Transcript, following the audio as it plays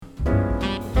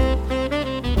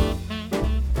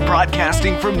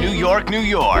Broadcasting from New York, New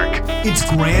York. It's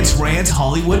Grant's Rant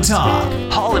Hollywood Talk.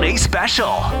 Holiday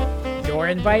Special. You're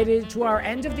invited to our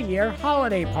end of the year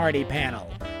holiday party panel.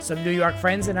 Some New York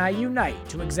friends and I unite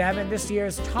to examine this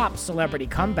year's top celebrity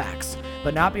comebacks,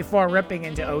 but not before ripping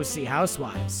into OC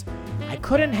Housewives. I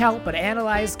couldn't help but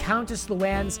analyze Countess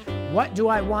Luann's What Do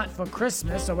I Want for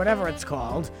Christmas, or whatever it's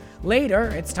called. Later,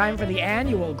 it's time for the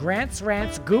annual Grant's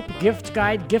Rants Goop Gift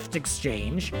Guide gift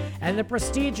exchange, and the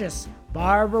prestigious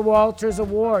Barbara Walters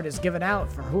Award is given out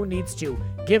for who needs to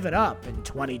give it up in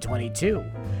 2022.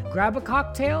 Grab a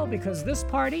cocktail because this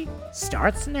party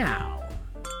starts now.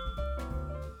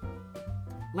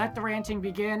 Let the ranting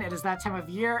begin. It is that time of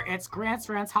year. It's Grant's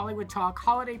Rants Hollywood Talk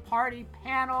Holiday Party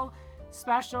Panel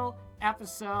Special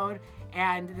Episode.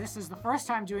 And this is the first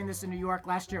time doing this in New York.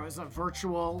 Last year it was a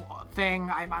virtual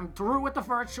thing. I'm through with the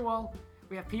virtual.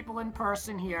 We have people in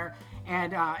person here,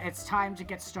 and it's time to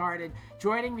get started.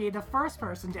 Joining me, the first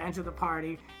person to enter the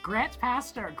party, Grant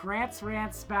Pastor, Grant's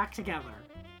Rants Back Together.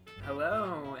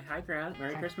 Hello. Hi, Grant.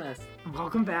 Merry Christmas.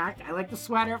 Welcome back. I like the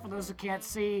sweater. For those who can't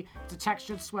see, it's a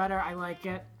textured sweater. I like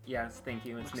it. Yes, thank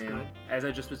you. It's Looks new. good. As I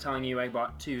just was telling you, I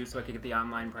bought two so I could get the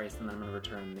online price, and then I'm going to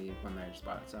return the one that I just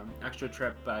bought. So, extra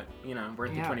trip, but, worth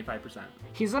the 25%.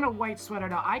 He's in a white sweater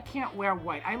now. I can't wear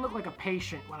white. I look like a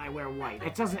patient when I wear white.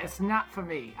 It's not for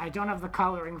me. I don't have the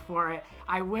coloring for it.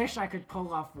 I wish I could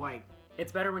pull off white.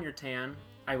 It's better when you're tan,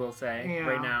 I will say. Yeah.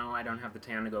 Right now, I don't have the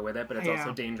tan to go with it, but it's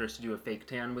also dangerous to do a fake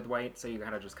tan with white, so you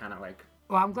gotta just kind of like...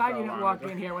 Well, I'm glad you go didn't along walk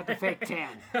with in it. here with the fake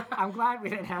tan. I'm glad we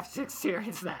didn't have to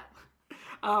experience that.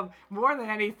 More than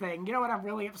anything, you know what I'm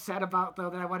really upset about, though,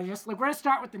 that I want to just... we're going to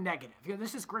start with the negative.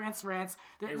 This is Grant's Rants.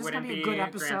 This is going to be a good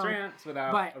episode. Grant's Rants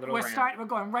without but a little we're rant. we're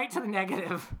going right to the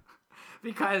negative.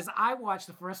 Because I watched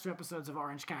the first two episodes of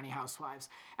Orange County Housewives,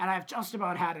 and I've just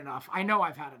about had enough. I know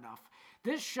I've had enough.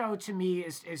 This show, to me,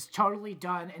 is totally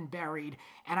done and buried,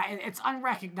 and it's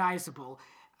unrecognizable.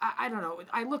 I don't know.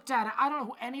 I looked at it. I don't know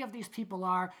who any of these people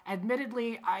are.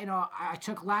 Admittedly, I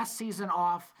took last season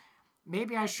off.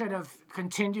 Maybe I should have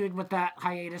continued with that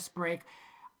hiatus break.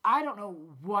 I don't know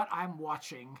what I'm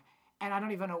watching, and I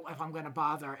don't even know if I'm going to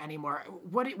bother anymore.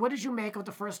 What did you make of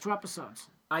the first two episodes?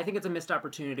 I think it's a missed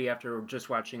opportunity after just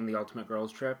watching The Ultimate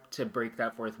Girls Trip to break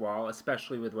that fourth wall,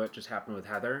 especially with what just happened with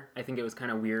Heather. I think it was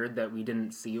kind of weird that we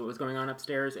didn't see what was going on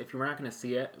upstairs. If you were not going to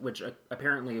see it, which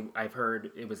apparently I've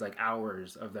heard it was like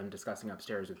hours of them discussing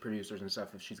upstairs with producers and stuff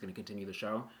if she's going to continue the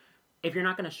show. If you're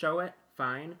not going to show it,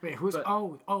 fine. Wait,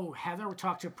 Heather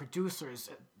talked to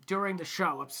producers during the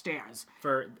show upstairs.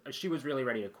 She was really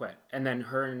ready to quit. And then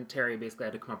her and Terry basically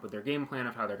had to come up with their game plan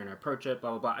of how they're going to approach it,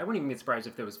 blah, blah, blah. I wouldn't even be surprised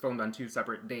if it was filmed on 2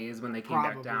 separate days when they came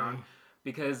back down.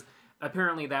 Because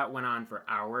apparently that went on for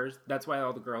hours. That's why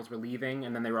all the girls were leaving,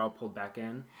 and then they were all pulled back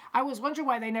in. I was wondering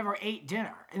why they never ate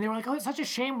dinner. And they were like, oh, it's such a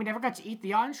shame we never got to eat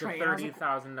the entree. The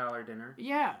 $30,000 dinner.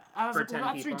 Yeah. I was For like, well,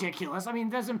 10 that's people. ridiculous. I mean,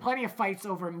 there's been plenty of fights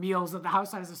over meals that the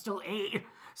housewives have still ate.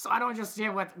 So I don't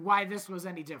understand why this was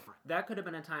any different. That could have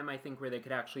been a time, I think, where they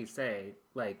could actually say,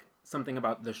 like, something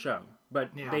about the show. But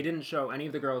they didn't show any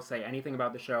of the girls say anything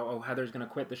about the show. Oh, Heather's going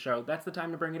to quit the show. That's the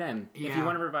time to bring it in. Yeah. If you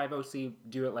want to revive OC,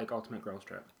 do it like Ultimate Girls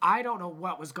Trip. I don't know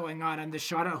what was going on this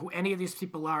show. I don't know who any of these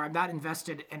people are. I'm not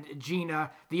invested in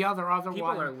Gina, the other People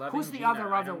one. are loving Who's the Gina.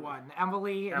 other one?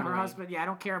 Emily and her husband. Yeah, I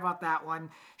don't care about that one.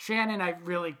 Shannon, I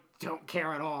really don't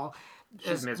care at all.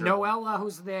 She's miserable. Noella,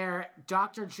 who's there,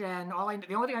 Dr. Jen. The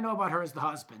only thing I know about her is the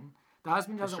husband. The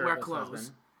husband doesn't wear shirtless clothes.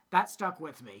 husband. That stuck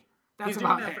with me. That's He's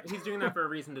doing, about it. he's doing that for a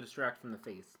reason to distract from the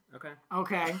face, okay?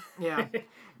 Okay, yeah.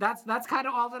 That's kind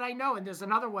of all that I know. And there's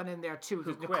another one in there, too.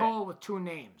 Who quit. Nicole with 2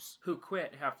 names. Who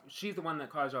quit, she's the one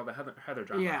that caused all the Heather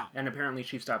drama. Yeah. And apparently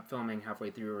she stopped filming halfway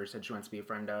through or said she wants to be a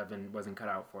friend of and wasn't cut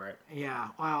out for it. Yeah,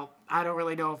 well, I don't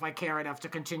really know if I care enough to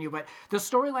continue, but the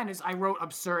storyline is, I wrote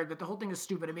absurd, but the whole thing is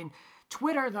stupid. I mean,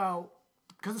 Twitter, though,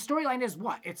 because the storyline is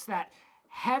what? It's that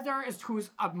Heather who's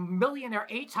a millionaire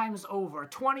 8 times over.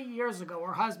 20 years ago,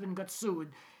 her husband got sued,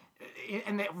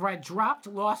 and they dropped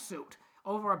lawsuit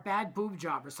over a bad boob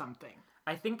job or something.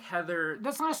 I think Heather...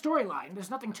 That's not a storyline. There's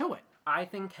nothing to it. I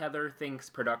think Heather thinks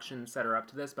production set her up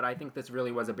to this, but I think this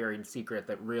really was a buried secret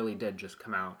that really did just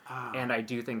come out. And I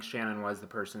do think Shannon was the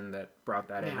person that brought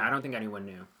that in. I don't think anyone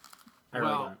knew. I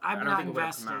really don't. I'm not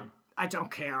invested. I don't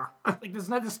care.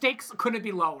 The stakes couldn't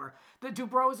be lower. The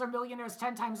Dubrows are millionaires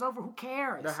 10 times over. Who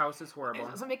cares? The house is horrible. It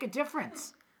doesn't make a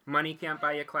difference. Money can't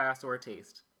buy you class or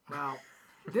taste. Well,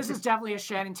 this is definitely a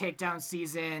Shannon takedown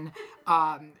season.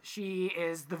 She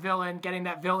is the villain, getting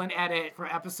that villain edit for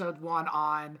episode 1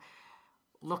 on.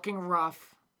 Looking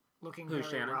rough. Looking very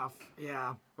Shannon? rough.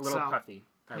 Yeah. A little puffy,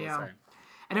 I would say.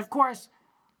 And of course,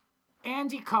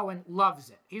 Andy Cohen loves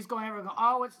it. He's going over and going,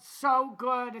 oh, it's so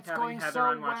good. It's Having going Heather so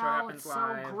on Watch What well. Happens It's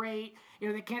Live. so great. You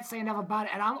know, they can't say enough about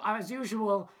it. And as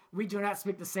usual, we do not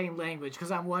speak the same language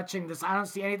because I'm watching this. I don't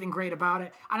see anything great about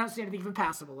it. I don't see anything even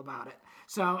passable about it.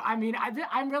 So, I mean,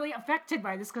 I'm really affected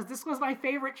by this because this was my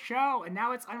favorite show, and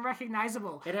now it's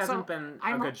unrecognizable. It hasn't been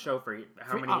a good show for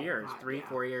how many years? God, 3, yeah.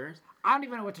 4 years? I don't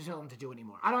even know what to tell them to do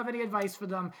anymore. I don't have any advice for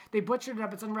them. They butchered it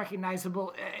up. It's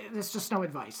unrecognizable. There's just no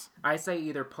advice. I say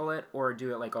either pull it or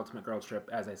do it like Ultimate Girls Trip,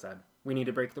 as I said. We need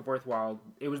to break the fourth wall.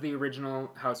 It was the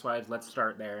original Housewives. Let's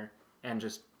start there and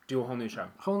just do a whole new show.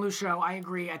 Whole new show. I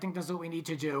agree. I think that's what we need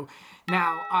to do.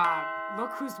 Now,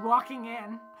 look who's walking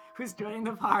in. Who's joining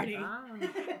the party?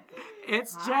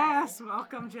 It's Jess.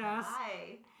 Welcome, Jess.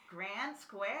 Hi. Grand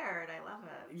Squared. I love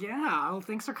it. Yeah, well,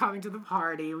 thanks for coming to the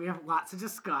party. We have lots to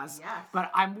discuss. Yes. But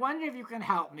I'm wondering if you can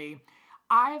help me.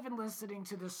 I've been listening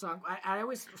to this song. I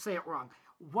always say it wrong.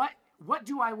 What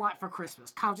do I want for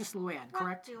Christmas? Countess Luann,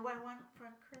 correct? What do I want for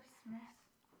Christmas?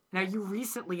 Now, you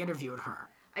recently interviewed her.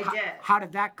 I did. How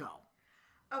did that go?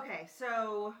 Okay,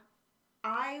 so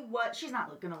she's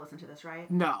not going to listen to this, right?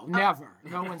 No, never.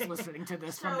 No one's listening to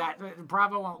this from that.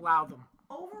 Bravo won't allow them.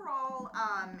 Overall,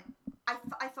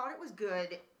 I thought it was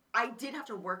good. I did have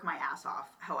to work my ass off,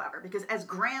 however, because as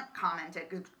Grant commented,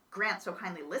 because Grant so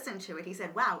kindly listened to it, he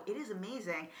said, wow, it is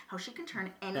amazing how she can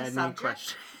turn any subject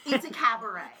question. into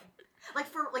cabaret.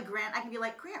 Like Grant, I can be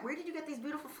like, Grant, where did you get these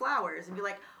beautiful flowers? And be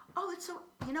like, oh, it's so,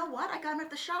 you know what? I got them at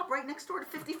the shop right next door to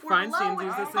 54 Below. Feinstein's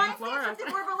is the same floor. Feinstein's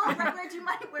 54 Below,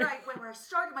 right where I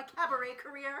started my cabaret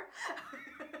career.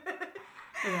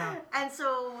 Yeah. And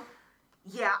so,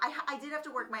 yeah, I did have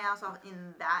to work my ass off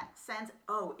in that sense.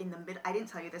 Oh, I didn't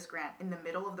tell you this, Grant. In the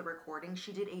middle of the recording,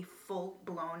 she did a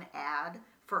full-blown ad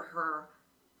for her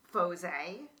Fose.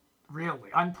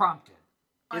 Really? Unprompted.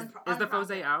 Is the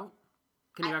Fose out?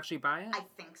 Can you actually buy it? I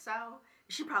think so.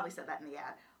 She probably said that in the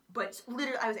ad. But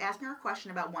literally, I was asking her a question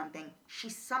about one thing. She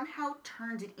somehow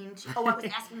turned it into... Oh, I was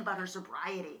asking about her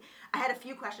sobriety. I had a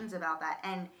few questions about that.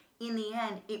 And in the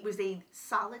end, it was a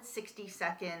solid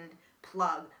 60-second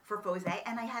plug for Fose.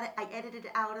 And I edited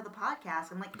it out of the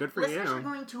podcast. I'm like, good for listeners you. are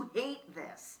going to hate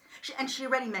this. She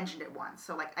already mentioned it once.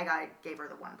 So, like, I gave her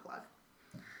the one plug.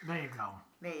 There you go.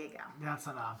 There you go. That's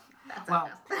enough. That's well,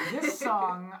 enough. this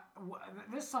song,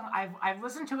 I've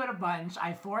listened to it a bunch.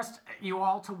 I forced you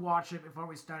all to watch it before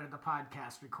we started the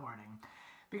podcast recording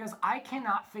because I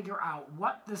cannot figure out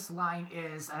what this line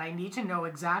is, and I need to know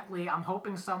exactly. I'm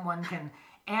hoping someone can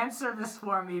answer this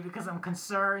for me because I'm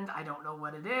concerned. I don't know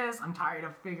what it is. I'm tired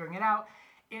of figuring it out.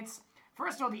 It's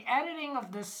First of all, the editing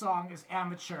of this song is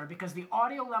amateur because the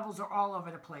audio levels are all over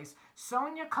the place.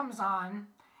 Sonia comes on.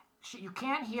 You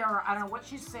can't hear her. I don't know what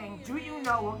she's saying. Do you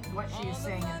know what she is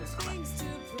saying in this clip?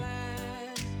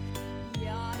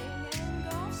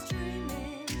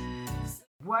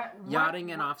 What?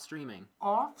 Yachting and off streaming.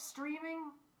 Off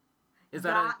streaming? Is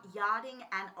that yachting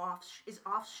and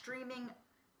off streaming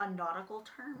a nautical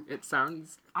term? It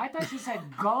sounds. I thought she said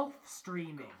Gulf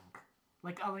streaming.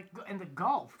 Like in the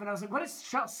Gulf. But I was like, what is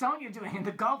Sonia doing in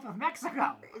the Gulf of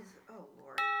Mexico? Oh,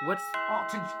 Lord. What's. Oh,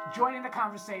 to join in the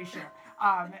conversation.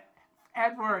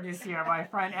 Edward is here, my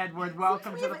friend Edward.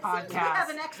 Welcome to the podcast. We have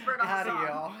an expert on the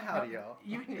song. Howdy, y'all.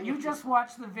 You just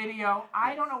watched the video.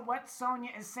 I don't know what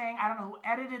Sonia is saying. I don't know who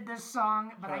edited this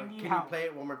song, but I need help. Can you play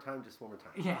it one more time? Just one more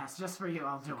time. Yes, just for you.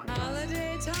 I'll do it.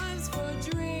 Holiday times for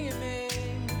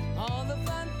dreaming, all the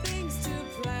fun things to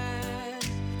plan.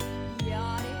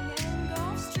 Yachting and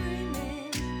golf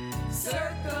streaming,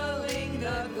 circling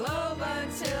the globe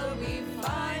until we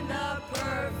find the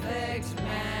perfect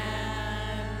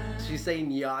man. She's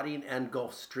saying yachting and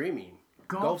Gulf streaming.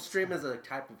 Gulfstream is a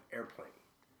type of airplane.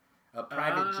 A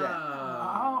private jet.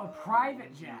 Oh, a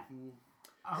private jet.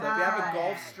 So if you have a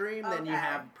Gulfstream, then you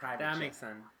have private jet. That makes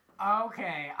sense.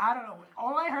 Okay, I don't know.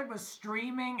 All I heard was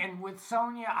streaming, and with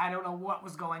Sonia, I don't know what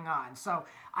was going on. So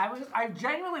I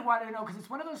genuinely wanted to know because it's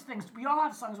one of those things. We all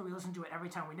have songs where we listen to it every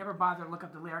time. We never bother to look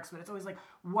up the lyrics, but it's always like,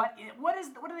 what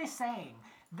are they saying?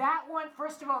 That one,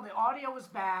 first of all, the audio was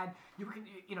bad. We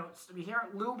hear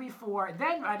Lou before.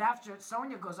 Then right after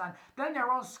Sonia goes on, then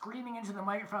they're all screaming into the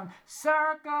microphone,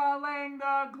 circling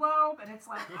the globe, and it's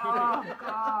like, oh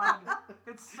God,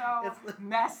 it's so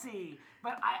messy.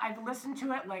 But I've listened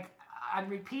to it like on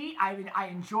repeat. I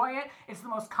enjoy it. It's the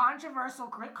most controversial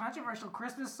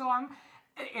Christmas song.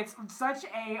 It's such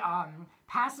a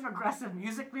passive-aggressive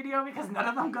music video because none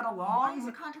of them get along. Why is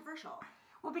it controversial?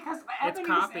 Well, because It's Ebony's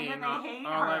copying in it, all they hate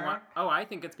I her. want. Oh, I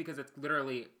think it's because it's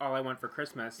literally all I want for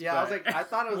Christmas. Yeah, I was like, I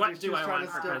thought it was what like she do was I trying want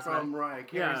to for steal Christmas? from Mariah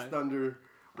Carey's Yeah. thunder.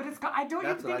 But I don't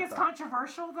even That's what think I it's thought.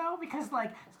 controversial though, because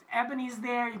like Ebony's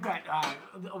there. You've got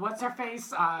what's her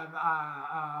face?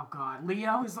 Oh God,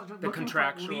 Leo, who's looking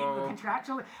contractual. the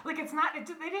contractual. Like it's not.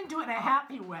 They didn't do it in a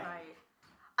happy way. Right.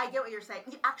 I get what you're saying.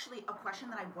 Actually, a question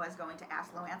that I was going to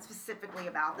ask Loanne specifically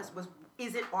about this was,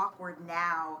 is it awkward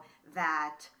now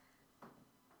that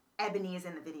Ebony is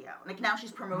in the video? Like, now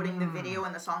she's promoting the video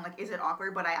and the song. Like, is it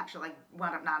awkward? But I actually, like,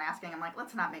 wound up not asking. I'm like,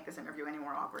 let's not make this interview any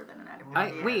more awkward than it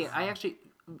already is. I actually,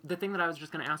 the thing that I was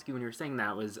just going to ask you when you were saying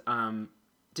that was,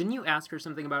 didn't you ask her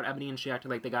something about Ebony and she acted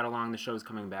like they got along, the show's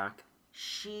coming back?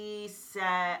 She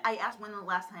said, I asked when the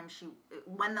last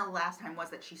time was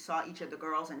that she saw each of the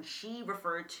girls, and she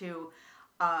referred to,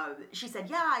 she said,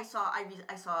 yeah, I saw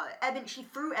Ebony. She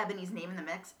threw Ebony's name in the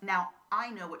mix. Now, I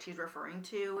know what she's referring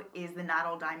to is the Not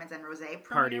All Diamonds and Rosé Party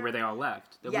premiere. where they all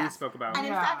left that we spoke about. And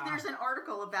in Yeah. fact, there's an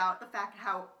article about the fact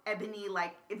how Ebony,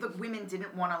 like, the women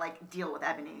didn't want to, like, deal with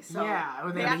Ebony. So Yeah, they they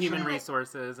and the actually, human like,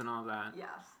 resources and all that. Yes.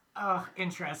 Oh,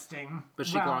 interesting. But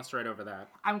she Well, glossed right over that.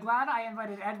 I'm glad I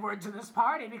invited Edward to this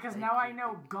party because now I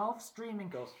know Gulf Streaming.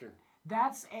 Gulfstream.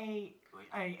 That's a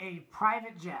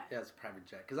private jet. Yeah, it's a private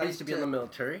jet. Because I used to be in the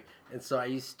military, and so I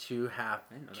used to have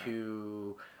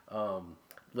to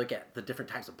look at the different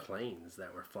types of planes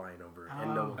that were flying over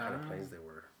and know what kind of planes they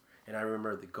were. And I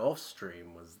remember the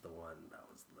Gulfstream was the one that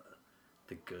was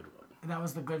the good one. That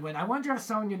was the good one. I wonder if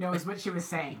Sonia knows what she was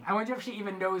saying. I wonder if she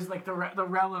even knows like the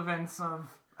relevance of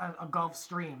a Gulf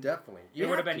Stream. Definitely. It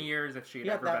would have been years if she'd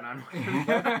ever that- been on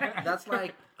one. That's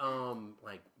like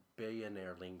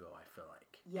billionaire lingo, I feel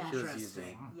like. Yes. She was Interesting.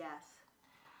 using. Yes.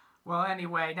 Well,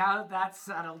 anyway, now that that's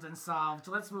settled and solved,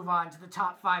 let's move on to the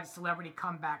top 5 celebrity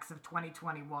comebacks of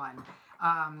 2021.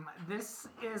 This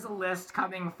is a list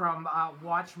coming from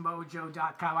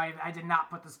WatchMojo.com. I did not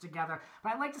put this together,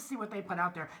 but I'd like to see what they put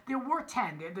out there. There were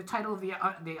 10. The title of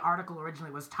the article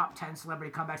originally was Top 10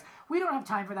 Celebrity Comebacks. We don't have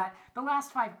time for that. The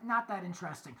last 5, not that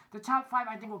interesting. The top 5,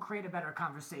 I think, will create a better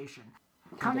conversation.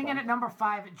 Coming in at number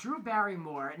 5, Drew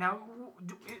Barrymore. Now,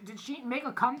 did she make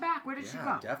a comeback? Where did she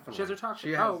go? Definitely. She has her talk show.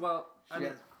 She has- Oh, well,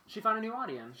 she found a new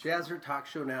audience. She has her talk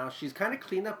show now. She's kind of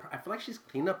cleaned up. I feel like she's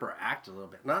cleaned up her act a little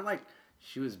bit. Not like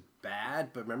she was bad,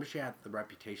 but remember she had the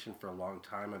reputation for a long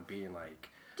time of being like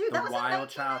Dude, the that was in wild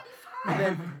child. And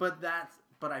 1995. then,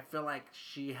 but I feel like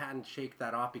she hadn't shake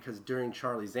that off because during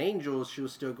Charlie's Angels, she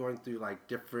was still going through like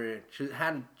different. She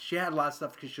had a lot of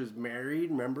stuff because she was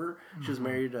married. Remember, she was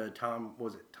married to Tom.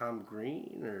 Was it Tom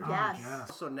Green or?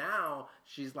 Yes. So now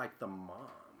she's like the mom.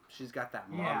 She's got that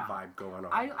mom Yeah. vibe going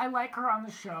on. I like her on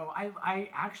the show. I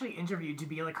actually interviewed to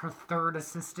be like her 3rd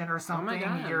assistant or something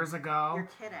God. years ago. You're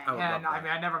kidding. I would And love I that.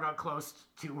 mean, I never got close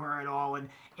to her at all, and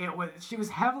she was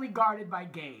heavily guarded by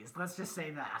gays. Let's just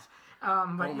say that. But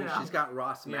Only you know. she's got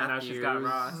Ross Yeah, now Matthews. she's got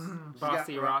Ross. She's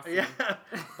Bossy got Rossi. Yeah,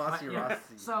 Bossy Yeah.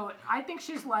 Rossi. So I think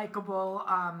she's likable.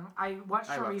 I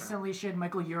watched I her love her. recently. She had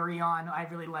Michael Urie on. I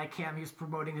really like him. He was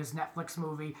promoting his Netflix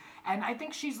movie, and I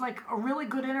think she's like a really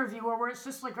good interviewer where it's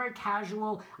just like very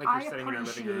casual. Like I you're sitting in her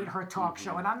living appreciate room. her talk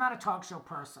show, and I'm not a talk show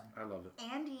person. I love it.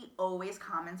 Andy always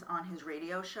comments on his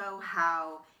radio show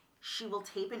how she will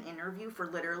tape an interview for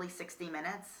literally 60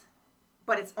 minutes,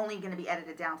 but it's only going to be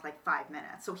edited down to like 5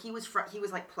 minutes. So he was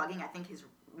like plugging, I think, his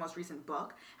most recent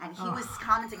book, and he was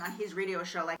commenting on his radio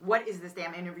show like, what is this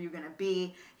damn interview going to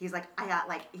be? He's like,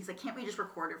 can't we just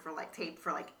record it for like tape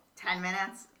for like 10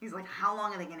 minutes? He's like, how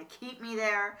long are they going to keep me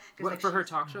there? 'Cause, What, like, for her she's-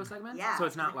 talk show segments? Yeah. So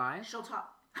it's not she's like, live? She'll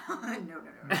talk. No.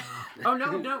 Oh,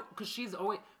 no, because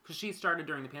she started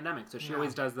during the pandemic, so she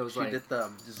always does those, She like... did the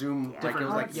Zoom. Yeah. Like it was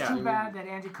Oh, like it's yeah. too bad that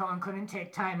Andy Cohen couldn't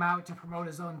take time out to promote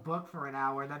his own book for an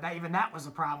hour. Even that was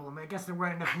a problem. I guess there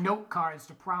weren't enough note cards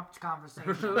to prompt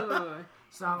conversation.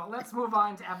 So let's move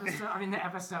on to the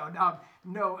episode.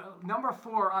 Number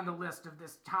 4 on the list of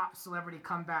this top celebrity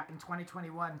comeback in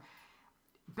 2021,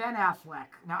 Ben Affleck.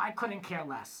 Now, I couldn't care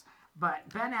less. But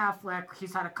Ben Affleck,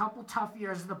 he's had a couple tough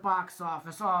years at the box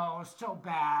office. Oh, it's so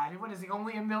bad. What is he,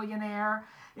 only a millionaire?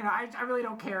 I really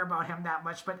don't care about him that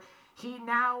much. But he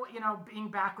now, being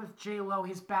back with J-Lo,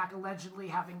 he's back allegedly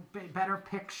having better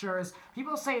pictures.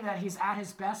 People say that he's at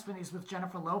his best when he's with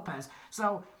Jennifer Lopez.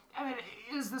 So, I mean,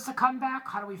 is this a comeback?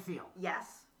 How do we feel?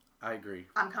 Yes. I agree.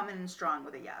 I'm coming in strong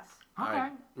with a yes. Okay.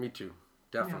 Me too.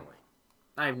 Definitely.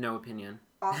 I have no opinion.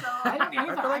 Also, I don't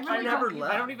either. feel like he really never don't-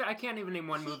 left. I can't even name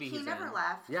one movie he he's never in.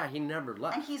 left. Yeah, he never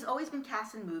left. And he's always been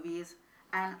cast in movies,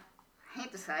 and I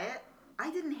hate to say it, I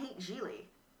didn't hate Geely.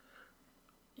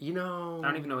 You know. I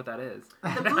don't even know what that is. The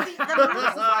movie,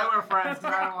 That's why we're friends,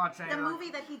 'cause I don't watch the J-Lo.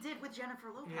 movie that he did with Jennifer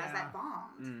Lopez Yeah. that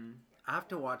bombed. I have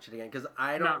to watch it again because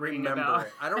I don't Not ringing a remember bell.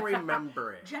 it. I don't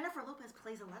remember it. Jennifer Lopez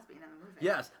plays a lesbian in the movie.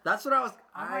 Yes, that's what I was.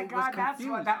 Oh my I God, was that's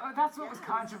confused. what that's what was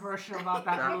controversial about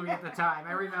that movie at the time.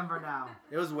 I remember now.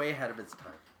 It was way ahead of its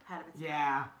time. Had of its-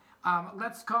 Yeah.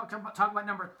 Let's talk about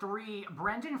number 3,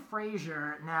 Brendan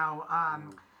Fraser. Now,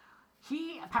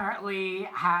 he apparently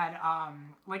had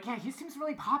he seems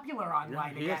really popular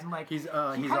online He again. is, Like he's he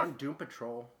on kind of- Doom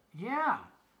Patrol. Yeah.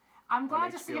 I'm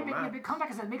glad to see him HBO making a Max. big comeback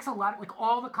because it makes a lot of, like,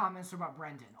 all the comments are about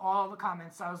Brendan. All the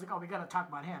comments. I was like, oh, we got to talk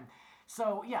about him.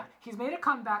 So, yeah, he's made a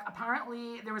comeback.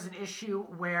 Apparently, there was an issue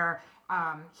where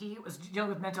he was dealing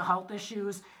with mental health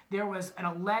issues. There was an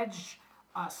alleged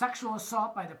sexual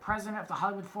assault by the president of the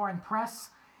Hollywood Foreign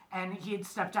Press, and he had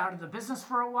stepped out of the business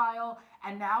for a while,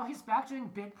 and now he's back doing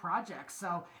big projects.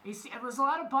 So it was a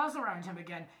lot of buzz around him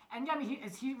again. And, yeah, I mean,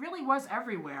 he really was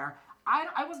everywhere.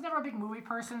 I was never a big movie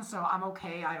person, so I'm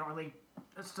okay. I don't really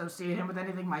associate him with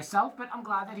anything myself, but I'm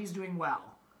glad that he's doing well.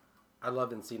 I love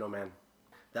Encino Man.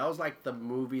 That was like the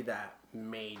movie that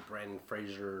made Brendan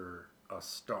Fraser a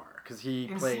star because he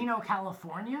played. Encino,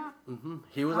 California?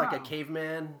 He was like a Oh.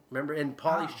 caveman. Remember, and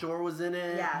Pauly Shore was in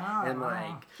it. Yeah. and Oh, like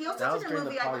wow. He that also was did a during the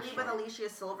movie, I Pauly believe, with Shore. Alicia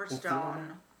Silverstone.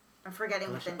 I'm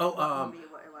forgetting what the Oh, what movie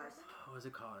it was. What was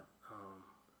it called?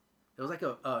 It was like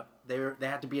they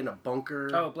had to be in a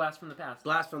bunker. Oh, Blast from the Past.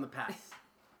 Blast from the Past.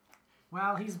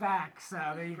 Well, he's back, so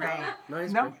there you go. Right. No,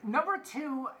 he's No, great. number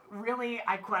 2, really,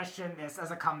 I question this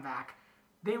as a comeback.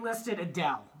 They listed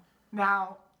Adele.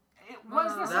 Now,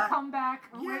 was this a That- comeback?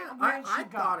 Yeah, Where did she I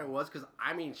go? thought it was because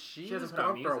I mean she was hasn't put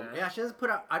out gone for music. she hasn't put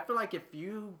out. I feel like if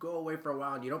you go away for a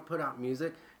while and you don't put out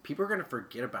music, people are gonna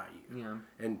forget about you. Yeah.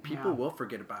 And people Yeah. will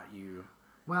forget about you.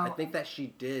 Well, I think that she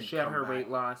did. She had come her back. weight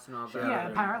loss and all that. yeah,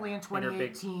 and- apparently in and her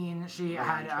big- 2018 she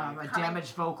had a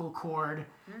damaged vocal cord,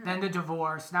 then the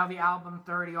divorce, now the album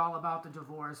 30 all about the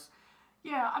divorce.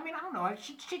 Yeah, I mean, I don't know.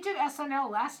 She did SNL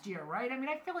last year, right? I mean,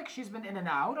 I feel like she's been in and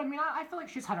out. I mean, I feel like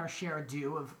she's had her share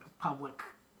due of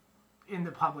in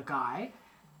the public eye.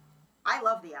 I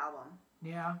love the album.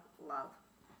 Yeah. Love.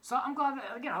 So I'm glad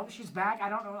that, she's back. I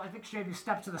don't know. I think she maybe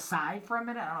stepped to the side for a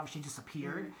minute. I don't know if she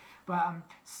disappeared. But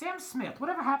Sam Smith,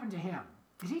 whatever happened to him?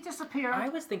 Did he disappear? I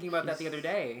was thinking about that the other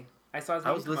day. I saw his I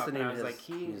name was come up listening and to I was his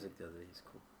like, music the other day. He's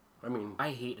cool. I mean, I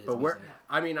hate his but music.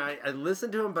 I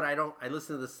listen to him, but I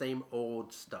listen to the same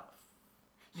old stuff.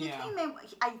 He came in.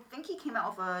 I think he came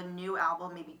out with a new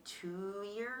album maybe 2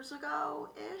 years ago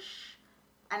ish,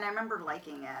 and I remember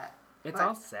liking it. It's But-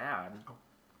 all sad.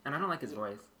 And I don't like his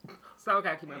voice. So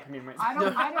okay, I keep my opinion right I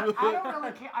don't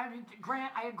really care. I mean,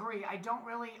 Grant, I agree. I don't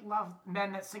really love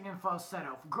men that sing in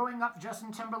falsetto. Growing up,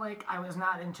 Justin Timberlake, I was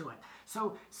not into it.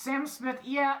 So Sam Smith,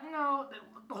 yeah, no,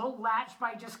 the whole latch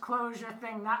by disclosure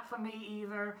thing, not for me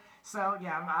either. So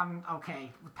yeah, I'm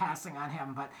okay with passing on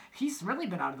him. But he's really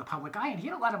been out of the public eye, and he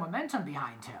had a lot of momentum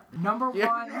behind him.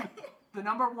 The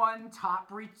number one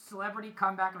top celebrity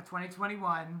comeback of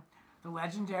 2021. The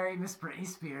legendary Miss Britney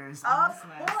Spears. on Of this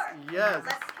list. course. Yes.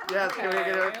 That's Can we get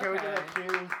Okay. a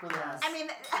cheers for that? I mean,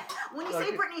 when you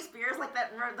say Britney Spears like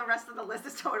that, the rest of the list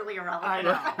is totally irrelevant. I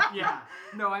know. Yeah.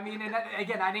 No, I mean, and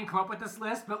again, I didn't come up with this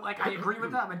list, but like I agree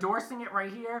with that. I'm endorsing it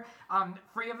right here.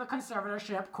 Free of the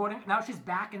conservatorship. Quoting. Now she's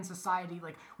back in society.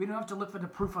 Like we don't have to look for the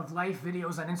proof of life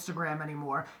videos on Instagram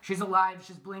anymore. She's alive.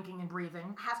 She's blinking and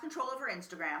breathing. Has control over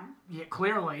Instagram. Yeah,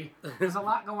 clearly. There's a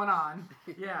lot going on.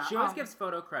 Yeah. She always gives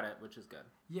photo credit, which is good.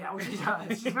 Yeah, well, she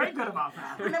does. She's very good about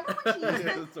that. Remember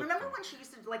when she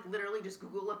used to like literally just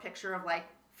Google a picture of like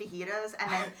fajitas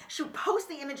and then she would post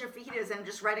the image of fajitas and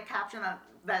just write a caption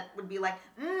that would be like,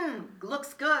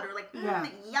 looks good, or like, Yeah.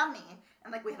 yummy.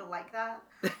 And like we had to like that.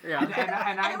 Yeah.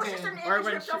 And I And it was did. just an Or image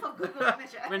when ripped she- off of Google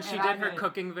Images. When she And I did her did.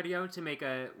 cooking video to make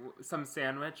some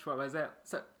sandwich, what was it?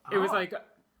 So it was Oh. like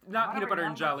not I peanut butter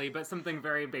and remember. jelly, but something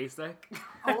very basic.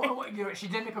 She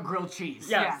did make a grilled cheese.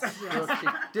 Yes.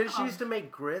 Did she used to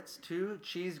make grits too?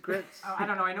 Cheese grits? I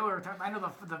don't know. I know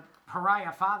the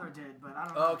pariah father did, but I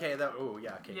don't know. Oh, okay.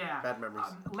 Okay. Yeah. Bad memories.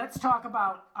 Let's talk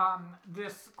about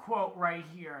this quote right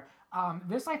here.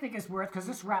 This I think is worth, because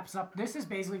this wraps up. This is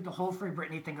basically the whole Free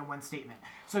Britney thing in one statement.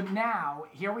 So now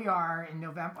here we are in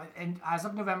November, and as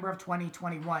of November of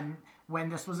 2021, when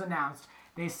this was announced,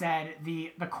 they said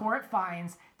the court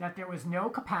finds that there was no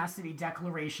capacity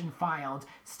declaration filed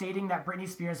stating that Britney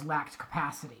Spears lacked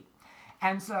capacity,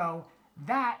 and so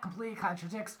that completely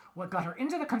contradicts what got her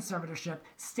into the conservatorship,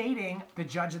 stating, the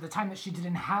judge at the time, that she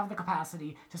didn't have the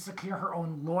capacity to secure her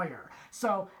own lawyer.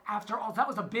 So after all, that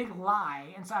was a big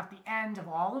lie. And so at the end of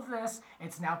all of this,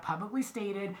 it's now publicly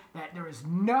stated that there is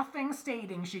nothing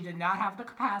stating she did not have the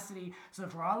capacity. So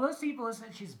for all those people who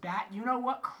said she's bat, you know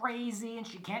what, crazy, and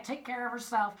she can't take care of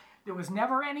herself, There was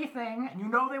never anything, and you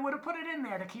know they would have put it in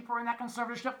there to keep her in that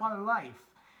conservatorship all her life.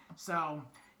 So,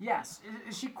 yes.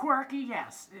 Is she quirky?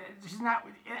 Yes. She's not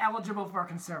eligible for a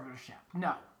conservatorship.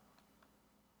 No.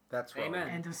 That's wrong. Amen.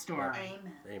 End of story.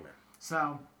 Amen.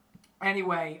 So,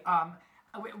 anyway,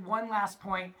 one last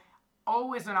point.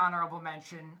 Always an honorable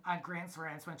mention on Grant's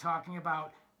Rants when talking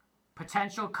about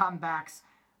potential comebacks.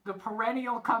 The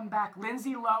perennial comeback,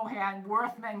 Lindsay Lohan,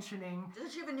 worth mentioning.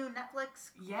 Doesn't she have a new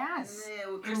Netflix? Yes.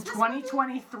 No, In Christmas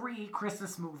 2023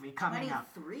 Christmas movie coming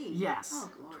up. 23? Yes. Oh,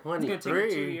 Lord. It's gonna take 2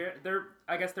 23. years.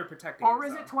 I guess they're protecting. Or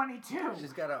is herself. it 22?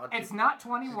 She's got to. It's not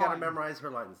 21. She's got to memorize her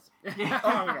lines. Yeah. Oh,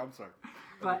 I'm sorry.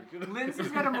 But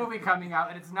Lindsay's got a movie coming out,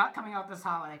 and it's not coming out this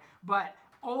holiday. But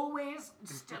always,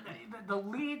 the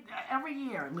lead, every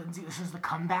year, Lindsay, this is the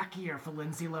comeback year for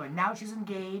Lindsay Lohan. Now she's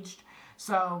engaged.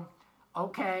 So,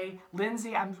 okay,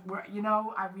 Lindsay,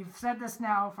 we've said this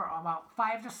now for about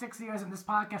 5 to 6 years in this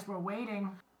podcast. We're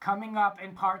waiting. Coming up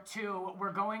in part 2,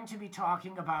 we're going to be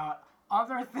talking about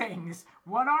other things.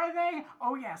 What are they?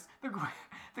 Oh, yes, the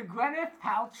Gwyneth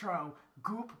Paltrow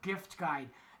Goop gift guide.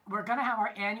 We're going to have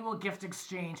our annual gift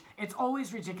exchange. It's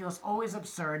always ridiculous, always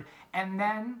absurd. And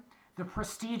then the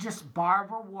prestigious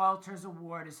Barbara Walters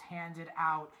Award is handed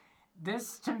out.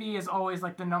 This, to me, is always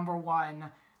like the number one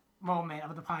moment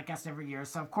of the podcast every year.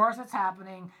 So, of course, it's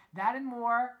happening. That and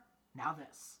more. Now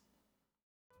this.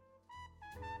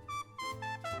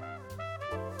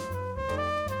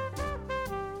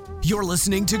 You're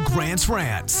listening to Grant's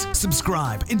Rants.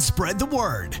 Subscribe and spread the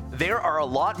word. There are a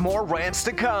lot more rants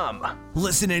to come.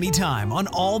 Listen anytime on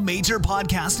all major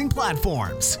podcasting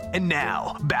platforms. And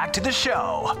now, back to the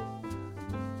show.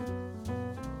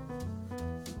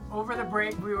 Over the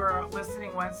break, we were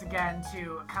listening once again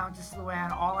to Countess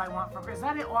Luann, All I Want for Christmas. Is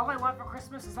that it? All I Want for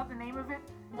Christmas? Is that the name of it?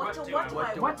 What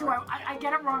do I I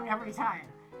get it wrong every time.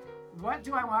 What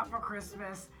do I want for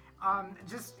Christmas?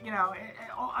 Just,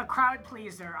 a crowd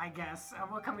pleaser, I guess.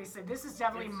 What can we say? This is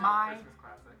definitely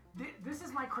this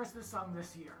is my Christmas song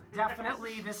this year.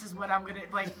 Definitely, this is what I'm gonna,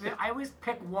 I always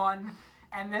pick one,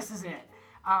 and this is it.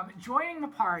 Joining the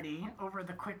party over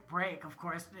the quick break, of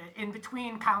course, in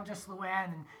between Countess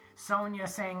Luann and Sonia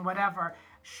saying whatever,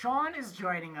 Sean is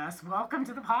joining us. Welcome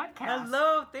to the podcast.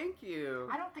 Hello, thank you.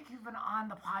 I don't think you've been on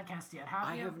the podcast yet,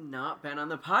 have you? I have not been on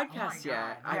the podcast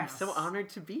yet. God, I'm yes. so honored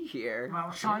to be here.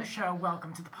 Well, Sean's show,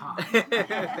 welcome to the pod.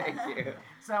 Thank you.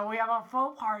 So we have a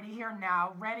full party here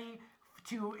now, ready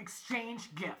to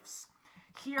exchange gifts.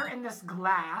 Here in this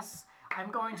glass,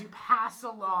 I'm going to pass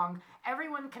along.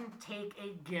 Everyone can take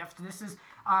a gift. This is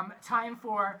time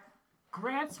for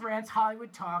Grant's Rants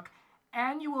Hollywood Talk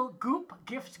Annual Goop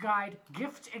Gift Guide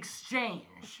Gift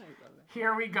Exchange.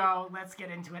 Here we go. Let's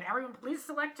get into it. Everyone, please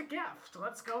select a gift.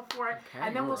 Let's go for it. Okay,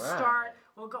 and then we'll alright. start.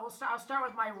 I'll start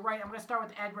with my right. I'm going to start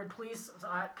with Edward. Please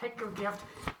pick your gift.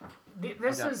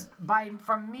 This is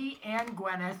from me and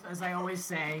Gwyneth, as I always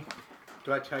say.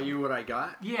 Do I tell you what I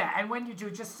got? Yeah, and when you do,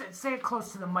 just say it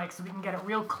close to the mic so we can get it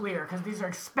real clear, because these are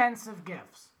expensive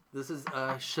gifts. This is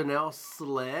a Chanel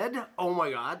sled. Oh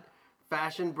my God.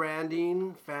 Fashion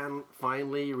branding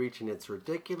finally reaching its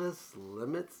ridiculous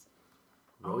limits.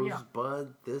 Oh, yeah.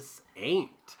 Rosebud, this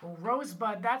ain't. Well,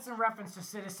 Rosebud, that's in reference to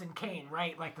Citizen Kane,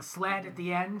 right? Like the sled at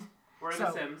the end. Or The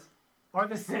Sims. Or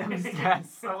The Sims,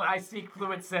 yes. So I speak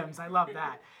fluent Sims. I love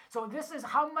that. So this is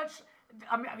how much.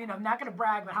 I'm not gonna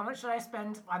brag, but how much should I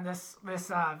spend on this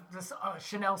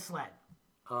Chanel sled?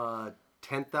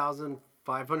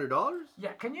 $10,500.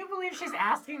 Yeah, can you believe she's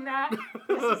asking that?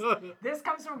 This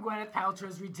comes from Gwyneth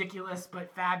Paltrow's ridiculous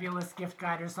but fabulous gift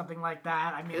guide or something like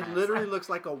that. I mean, It literally looks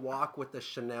like a walk with the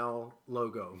Chanel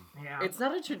logo. Yeah. It's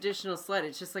not a traditional sled.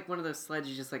 It's just like one of those sleds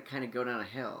you just like kind of go down a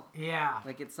hill. Yeah.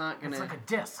 Like it's not gonna. It's like a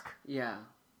disc. Yeah.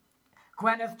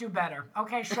 Gwyneth, do better.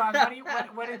 Okay, Sean,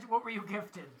 what were you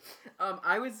gifted?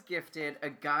 I was gifted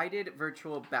a guided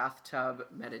virtual bathtub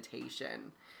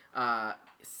meditation,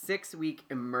 6-week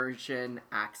immersion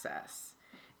access.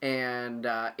 And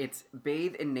it's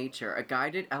Bathe in Nature, a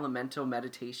guided elemental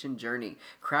meditation journey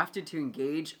crafted to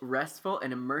engage restful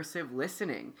and immersive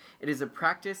listening. It is a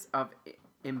practice of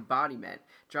embodiment.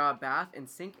 Draw a bath and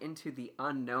sink into the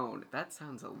unknown. That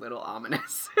sounds a little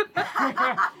ominous. She's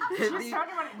talking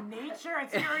about nature.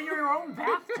 It's your own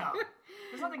bathtub.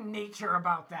 There's nothing nature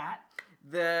about that.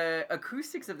 The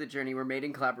acoustics of the journey were made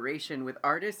in collaboration with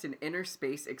artist and inner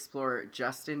space explorer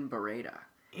Justin Boreta.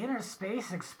 Inner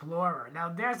Space Explorer. Now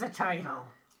there's a title.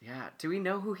 Yeah, do we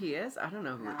know who he is? I don't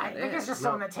know who that I think is. it's just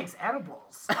someone that takes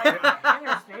edibles. Like,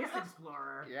 Inner Space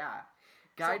Explorer. Yeah.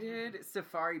 Guided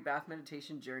safari bath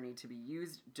meditation journey to be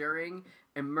used during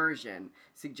immersion.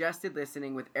 Suggested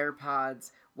listening with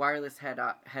AirPods, wireless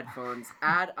headphones.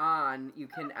 You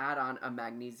can add on a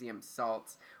magnesium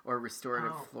salt or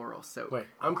restorative floral soap. Wait,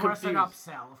 I'm Of course, confused.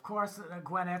 an upsell. Of course,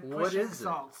 Gwyneth What pushing is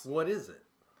salts. it? What is it?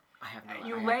 I have no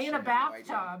You I lay in a actually have no idea.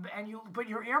 bathtub and you put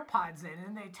your AirPods in,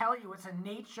 and they tell you it's a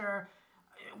nature,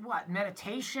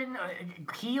 meditation,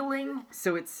 healing.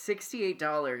 So it's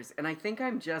 $68, and I think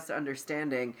I'm just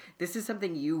understanding this is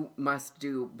something you must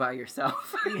do by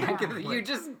yourself. You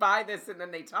just buy this and then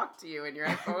they talk to you in your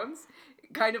headphones.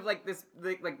 Kind of like this,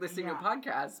 like listening to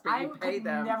podcasts, but I you pay could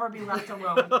them. never be left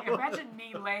alone. Imagine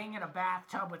me laying in a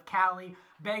bathtub with Callie,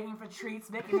 begging for treats,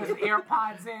 making those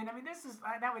AirPods in. I mean,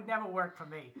 that would never work for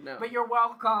me. No. But you're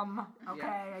welcome. Okay,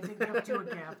 I did give you a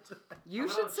gift. You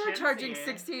should start charging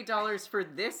 $68 for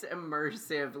this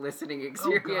immersive listening Oh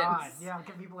experience. God, yeah, I'll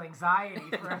give people anxiety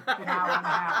for an hour and a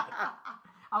half.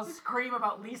 I'll scream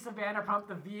about Lisa Vanderpump,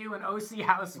 The View, and OC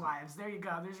Housewives. There you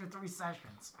go. There's your 3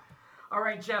 sessions. All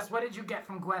right, Jess, what did you get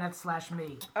from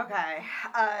Gwyneth/me? Okay,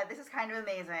 this is kind of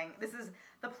amazing. This is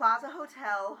the Plaza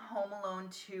Hotel Home Alone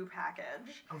 2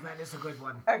 package. Oh, that is a good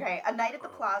one. Okay, a night at the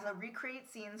Plaza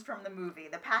recreates scenes from the movie.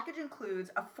 The package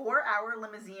includes a 4-hour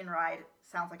limousine ride,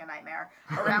 sounds like a nightmare,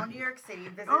 around New York City,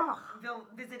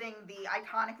 visiting the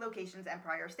iconic locations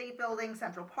Empire State Building,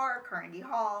 Central Park, Carnegie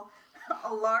Hall,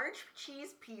 a large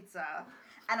cheese pizza,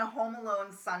 and a Home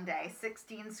Alone sundae,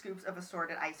 16 scoops of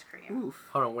assorted ice cream. Oof.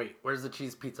 Hold on, wait. Where's the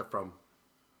cheese pizza from?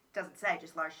 Doesn't say,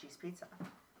 just large cheese pizza.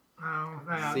 Oh,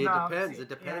 See, it no, depends. see, It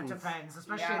depends. Yeah, it depends,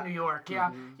 especially Yeah. in New York.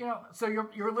 Yeah, so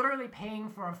you're literally paying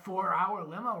for a 4-hour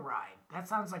limo ride. That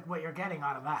sounds like what you're getting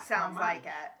out of that. Sounds like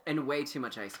it. And way too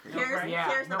much ice cream.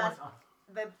 Here's no the best.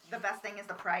 one's- The best thing is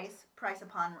the price. Price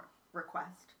upon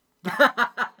request.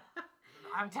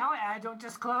 I'm telling you, I don't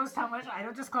disclose how much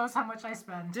I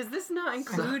spend. Does this not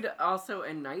include also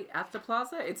a night at the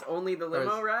Plaza? It's only the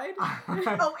limo ride?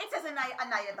 Oh, it says a night at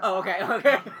the Plaza. Oh, okay.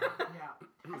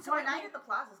 Yeah. So a night at the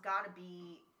Plaza's gotta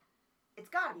be. It's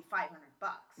gotta be $500.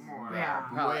 Yeah.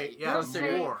 Probably, Wait, yeah, closer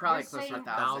to, more. probably You're closer to saying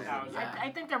 1,000. thousands. Yeah. I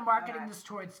think they're marketing this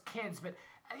towards kids, but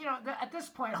at this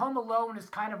point, Home Alone is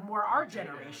kind of more our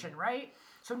generation, right?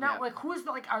 So now, Yeah. who's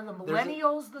are the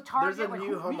millennials the target? There's a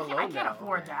new Home Alone I can't now.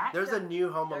 afford that. There's a new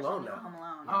Home There's Alone no now. Home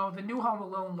Alone. Oh, the new Home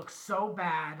Alone looks so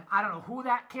bad. I don't know who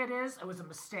that kid is. It was a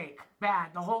mistake.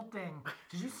 Bad, the whole thing.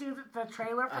 Did you see the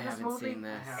trailer for I this haven't movie? seen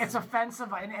this. It's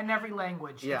offensive in every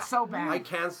language. Yeah. It's so bad. I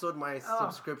canceled my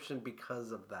subscription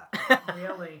because of that.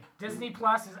 Really? Disney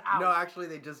Plus is out. No, actually,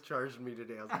 they just charged me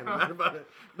today. I was kind of mad about it.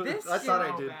 This I thought I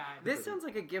so did. bad. This sounds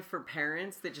like a gift for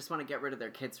parents that just want to get rid of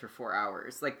their kids for 4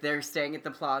 hours. Like, they're staying at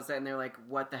the Plaza and they're like,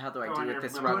 what the hell do I do with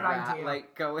this Good rugrat? idea.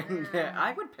 Like, going there.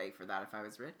 I would pay for that if I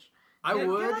was rich. I Get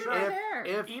would out of there.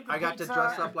 if Eat the I got pizza. to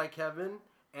dress up like Kevin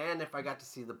and if I got to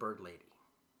see the Bird Lady.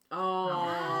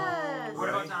 Oh. What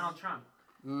about Donald Trump?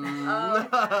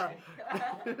 Yeah.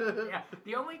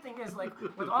 The only thing is,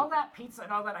 with all that pizza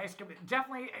and all that ice cream,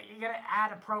 definitely you gotta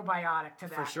add a probiotic to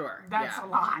that. For sure. That's yeah. a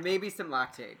lot. Maybe some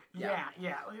lactate. Yeah.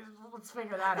 Let's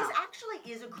figure that This out.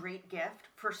 actually is a great gift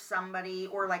for somebody,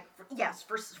 or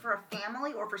for a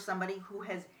family, or for somebody who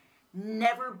has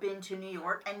never been to New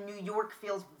York, and New York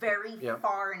feels very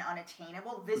far and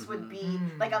unattainable. This would be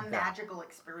like a magical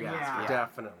experience. Yeah.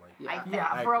 Definitely. I think.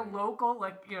 Yeah, for a agree. local,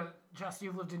 Jess,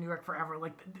 you've lived in New York forever.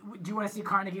 Do you want to see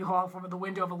Carnegie Hall from the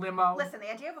window of a limo? Listen,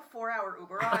 the idea of a 4-hour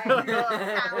Uber ride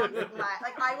sounds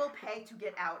like I will pay to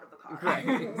get out of the car.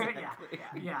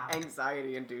 yeah.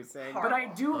 Anxiety inducing. But I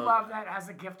do love that as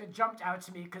a gift. It jumped out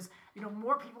to me because,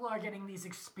 more people are getting these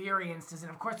experiences. And,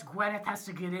 of course, Gwyneth has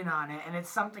to get in on it. And it's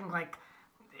something like,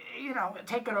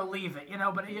 take it or leave it,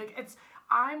 But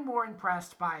I'm more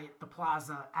impressed by the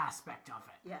Plaza aspect of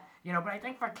it. Yeah. But I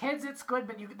think for kids it's good,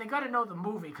 but they got to know the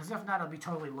movie because if not, it'll be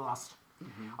totally lost.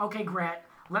 Okay, Grant,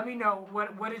 let me know,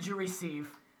 what did you receive?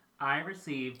 I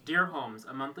received Dear Holmes,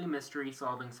 a monthly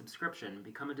mystery-solving subscription.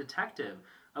 Become a detective.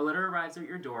 A letter arrives at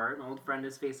your door. An old friend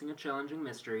is facing a challenging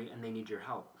mystery, and they need your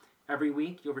help. Every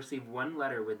week, you'll receive one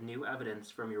letter with new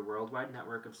evidence from your worldwide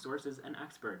network of sources and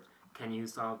experts. Can you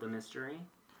solve the mystery?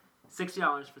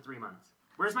 $60 for 3 months.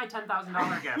 Where's my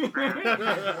 $10,000 gift, Grant?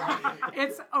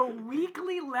 It's a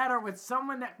weekly letter with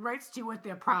someone that writes to you with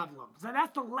their problems. And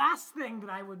that's the last thing that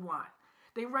I would want.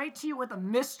 They write to you with a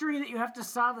mystery that you have to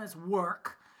solve that's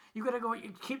work. You gotta go,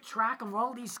 you keep track of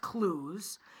all these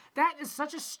clues. That is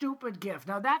such a stupid gift.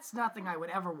 Now, that's nothing I would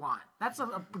ever want. That's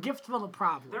a gift full of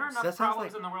problems. There are enough That sounds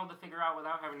problems like- in the world to figure out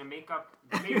without having to make up...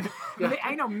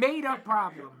 I know, made up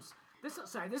problems. This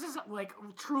is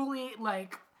truly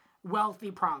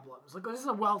wealthy problems. Like, this is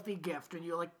a wealthy gift, and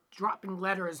you're like dropping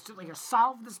letters to like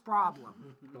solve this problem.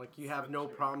 Like you have no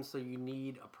problem, so you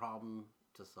need a problem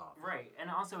to solve. Right, and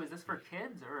also, is this for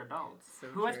kids or adults? So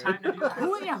Who has true. time to do that?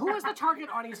 Who is the target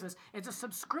audience for this? It's a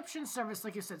subscription service,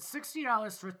 like you said,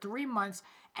 $60 for 3 months,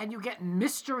 and you get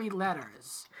mystery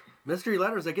letters. Mystery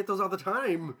letters, I get those all the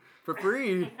time for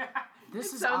free.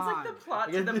 This is Sounds odd. like the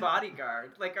plot to The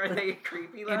Bodyguard. Like, are they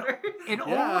creepy letters? An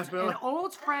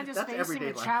old friend is That's facing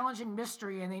everyday a life. challenging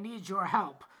mystery and they need your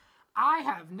help. I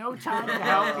have no time to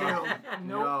help you.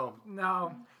 Nope.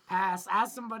 No. Pass.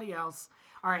 Ask somebody else.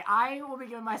 All right, I will be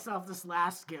giving myself this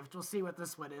last gift. We'll see what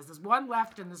this one is. There's one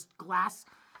left in this glass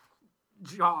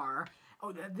jar.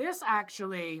 Oh, this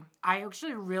actually, I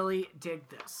actually really dig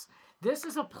this. This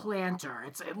is a planter.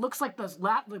 It looks like the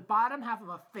bottom half of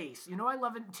a face. You know, I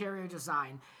love interior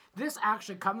design. This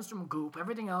actually comes from Goop.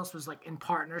 Everything else was like in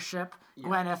partnership. Yeah.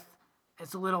 Gwyneth,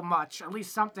 it's a little much. At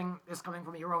least something is coming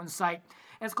from your own site.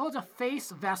 It's called a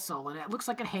face vessel, and it looks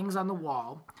like it hangs on the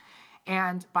wall.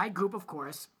 And by Goop, of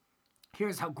course.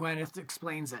 Here's how Gwyneth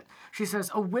explains it. She says,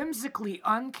 a whimsically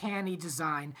uncanny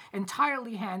design,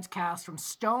 entirely hand-cast from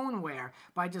stoneware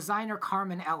by designer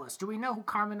Carmen Ellis. Do we know who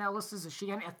Carmen Ellis is? Is she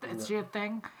a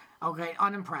thing? Okay,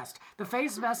 unimpressed. The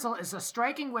face vessel is a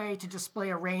striking way to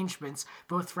display arrangements,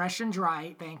 both fresh and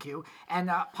dry, thank you, and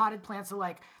potted plants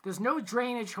alike. There's no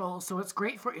drainage hole, so it's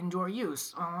great for indoor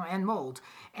use, and mold.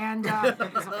 And there's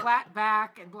a flat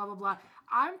back and blah, blah, blah.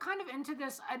 I'm kind of into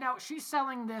this. Now, she's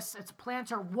selling this. It's a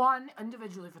planter one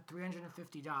individually for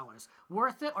 $350.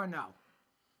 Worth it or no?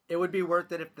 It would be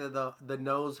worth it if the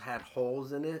nose had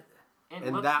holes in it. It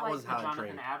and looks that like was the how it Jonathan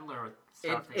drained. Adler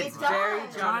stuff. It's does. very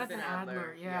Jonathan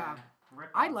Adler, yeah.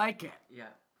 I like it. Yeah.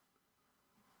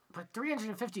 But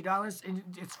 $350, and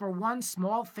it's for one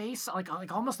small face, like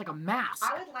almost like a mask.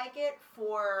 I would like it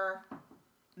for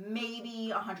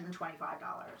maybe $125.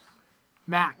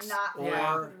 Max. Not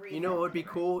Or, you know what would be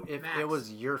cool? If Max. it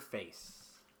was your face.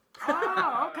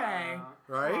 Oh, okay.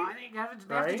 Right? Well, I think they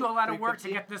have to do a lot of work to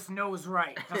get this nose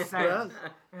right. Just saying. Yes.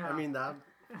 Yeah. I mean, that...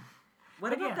 What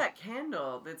But about yeah. that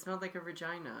candle that smelled like a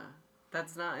vagina?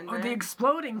 That's not in Oh, there? the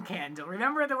exploding candle.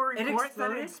 Remember there were It reports that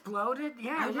it exploded? exploded?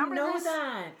 Yeah, I didn't remember know this?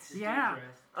 that. Yeah.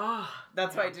 Oh,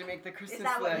 that's why I didn't make the Christmas Is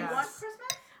that what list. you want for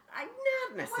Christmas? I'm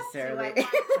not What necessarily. do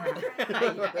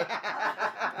I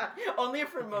want? Only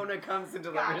if Ramona comes and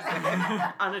delivers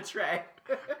it on a tray.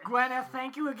 Gwyneth,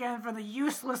 thank you again for the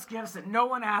useless gifts that no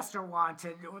one asked or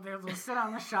wanted. They'll sit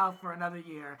on the shelf for another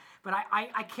year. But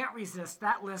I can't resist.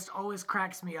 That list always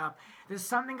cracks me up. There's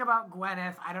something about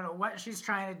Gwyneth. I don't know what she's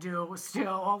trying to do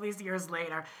still all these years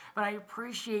later. But I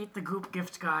appreciate the Goop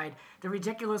gift guide. The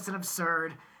ridiculous and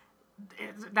absurd.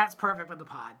 That's perfect for the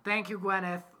pod. Thank you,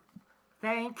 Gwyneth.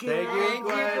 Thank you. Thank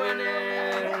you,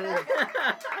 Gwyneth.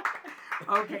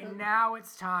 Okay, now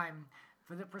it's time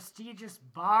for the prestigious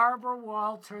Barbara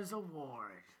Walters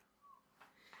Award.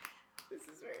 This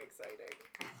is very exciting.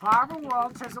 Barbara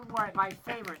Walters Award, my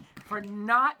favorite, for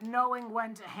not knowing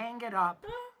when to hang it up.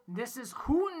 This is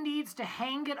who needs to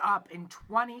hang it up in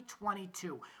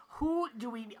 2022. Who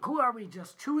are we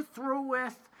just too through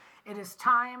with? It is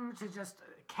time to just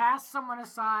cast someone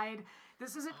aside.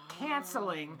 This isn't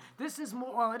canceling. This is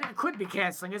more. Well, it could be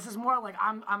canceling. This is more like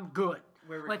I'm good.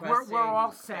 We're like requesting we're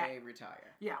all set. Faye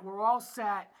retire. Yeah, we're all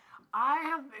set. I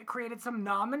have created some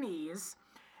nominees,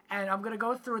 and I'm going to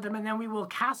go through them, and then we will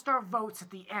cast our votes at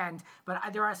the end. But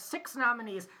there are 6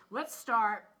 nominees. Let's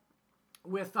start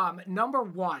with number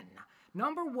 1.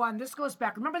 Number 1, this goes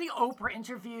back. Remember the Oprah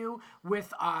interview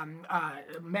with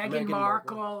Meghan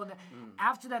Markle?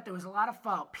 After that, there was a lot of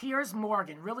fallout. Piers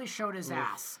Morgan really showed his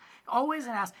ass. Always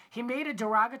an ass. He made a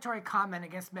derogatory comment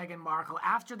against Meghan Markle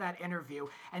after that interview,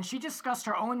 and she discussed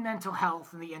her own mental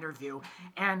health in the interview.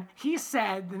 And he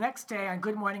said the next day on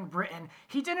Good Morning Britain,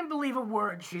 he didn't believe a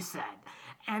word she said.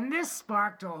 And this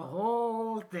sparked a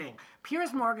whole thing.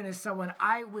 Piers Morgan is someone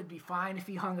I would be fine if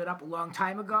he hung it up a long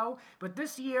time ago, but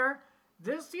this year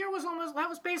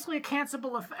was basically a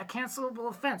cancelable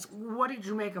offense. What did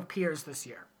you make of Piers this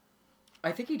year?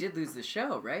 I think he did lose the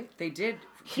show, right? They did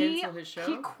cancel his show?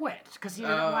 He quit because he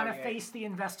didn't want to face the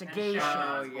investigation.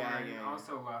 Sharon yeah.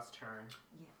 also lost her.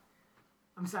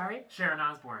 I'm sorry? Sharon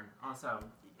Osbourne also.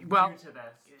 Well, due to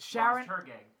this, Sharon- lost her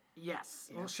gig. Yes.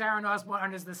 Well, Sharon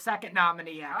Osbourne is the second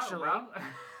nominee, actually. Oh, well.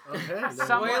 Okay.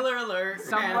 Spoiler alert.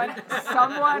 Someone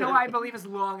who I believe is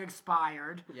long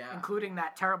expired, Yeah. including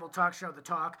that terrible talk show, The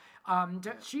Talk.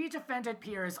 She defended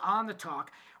Piers on The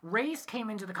Talk. Race came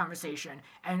into the conversation,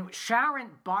 and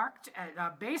Sharon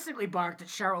basically barked at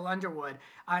Cheryl Underwood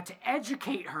to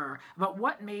educate her about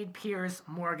what made Piers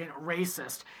Morgan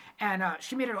racist. And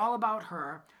she made it all about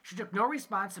her. She took no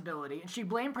responsibility, and she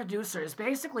blamed producers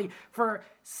basically for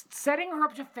setting her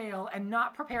up to fail and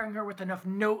not preparing her with enough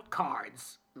note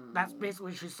cards. That's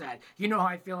basically what she said. You know how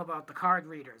I feel about the card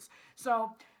readers.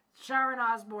 So Sharon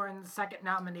Osbourne's second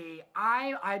nominee,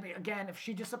 again, if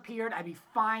she disappeared, I'd be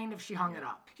fine if she hung it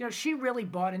up. You know, she really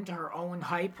bought into her own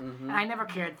hype, and I never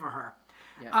cared for her.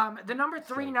 Yeah. The number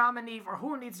 3 nominee for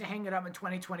Who Needs to Hang It Up in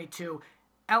 2022,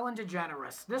 Ellen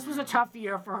DeGeneres. This was a tough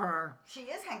year for her. She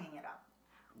is hanging it up.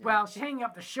 Well, she's hanging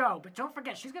up the show, but don't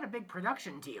forget, she's got a big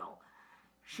production deal.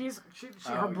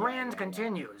 Her brand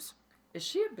continues. Is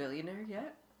she a billionaire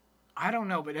yet? I don't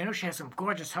know, but I know she has some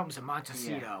gorgeous homes in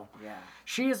Montecito. Yeah.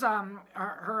 She's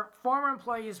her former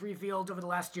employees revealed over the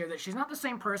last year that she's not the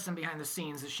same person behind the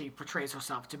scenes as she portrays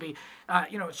herself to be.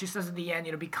 She says at the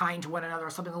end, be kind to one another or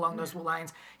something along those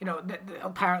lines.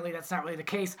 Apparently that's not really the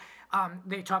case.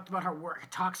 They talked about her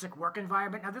toxic work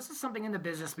environment. Now, this is something in the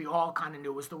business we all kind of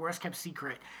knew was the worst kept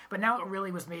secret, but now it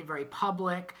really was made very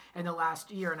public in the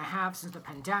last year and a half since the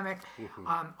pandemic.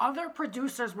 Other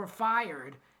producers were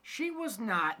fired. She was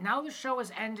not. Now the show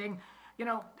is ending.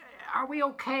 Are we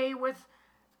okay with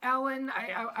Ellen?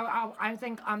 I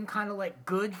think I'm kind of like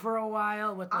good for a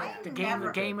while with the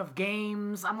game of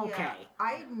games. I'm okay. Yeah,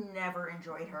 I never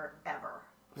enjoyed her ever.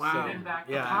 Wow.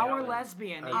 Power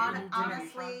lesbian.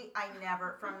 Honestly, I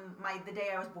never, from the day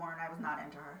I was born, I was not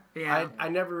into her. Yeah. I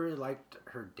never really liked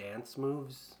her dance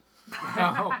moves.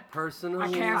 No. Personally.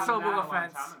 I cancelable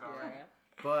offense.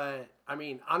 But I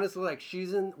mean, honestly, like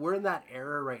we're in that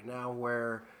era right now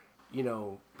where,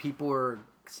 people are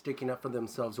sticking up for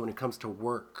themselves when it comes to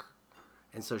work,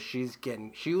 and so she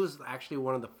was actually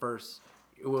one of the first.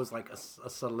 It was like a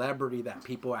celebrity that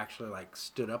people actually like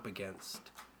stood up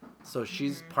against. So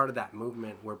she's part of that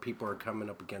movement where people are coming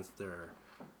up against their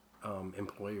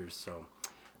employers. So.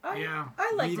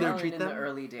 I liked Ellen in the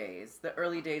early days. The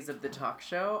early days of the talk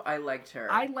show, I liked her.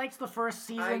 I liked the first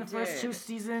season, first 2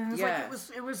 seasons. Yes.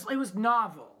 Like it was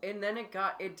novel. And then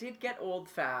it did get old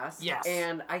fast. Yes.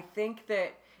 And I think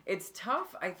that it's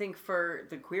tough, for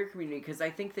the queer community, because I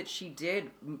think that she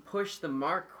did push the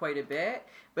mark quite a bit,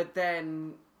 but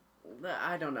then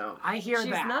I don't know. I hear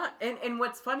she's that. Not, and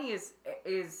what's funny is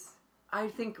I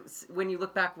think when you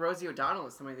look back, Rosie O'Donnell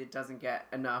is somebody that doesn't get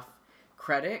enough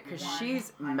credit because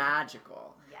she's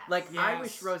magical. Yes. I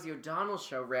wish Rosie O'Donnell's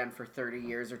show ran for 30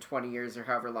 years or 20 years or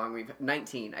however long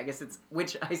 19. I guess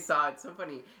which I saw. It's so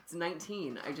funny. It's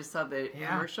 19. I just saw the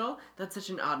commercial. That's such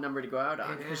an odd number to go out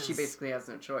on because she basically has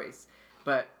no choice.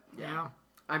 But yeah.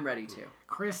 I'm ready to.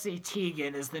 Chrissy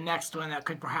Teigen is the next one that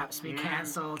could perhaps be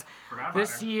canceled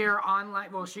this year online.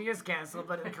 Well, she is canceled,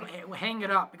 but hang it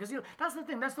up because that's the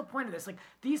thing. That's the point of this. Like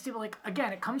these people,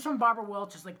 again, it comes from Barbara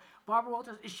Walters. Like Barbara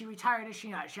Walters, is she retired? Is she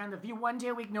not? Is she on The View 1 day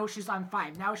a week? No, she's on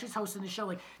 5. Now she's hosting the show.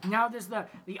 Like now there's the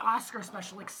Oscar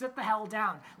special. Like sit the hell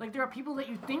down. Like there are people that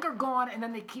you think are gone and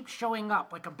then they keep showing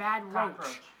up like a bad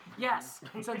roach. Yes.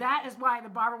 So that is why the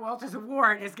Barbara Walters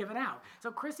Award is given out.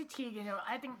 So Chrissy Teigen,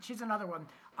 I think she's another one.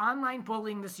 Online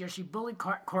bullying this year. She bullied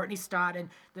Courtney Stodden.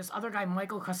 This other guy,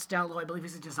 Michael Costello, I believe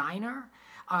he's a designer.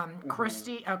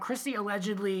 Chrissy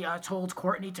allegedly told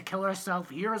Courtney to kill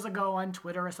herself years ago on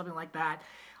Twitter or something like that.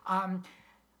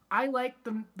 I like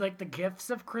the gifts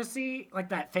of Chrissy, like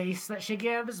that face that she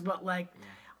gives, but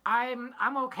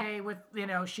I'm okay with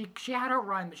she had her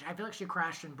run, but I feel like she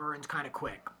crashed and burned kind of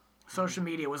quick. Social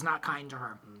media was not kind to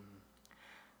her.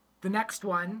 The next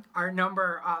one, our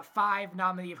number 5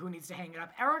 nominee of Who Needs to Hang It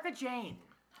Up, Erika Jayne.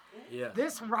 Yes.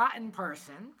 This rotten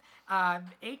person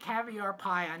ate caviar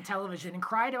pie on television and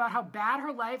cried about how bad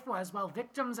her life was while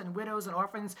victims and widows and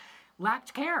orphans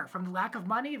lacked care from the lack of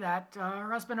money that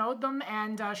her husband owed them,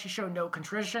 and she showed no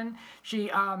contrition. She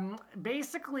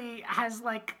basically has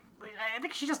I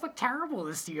think she just looked terrible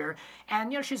this year.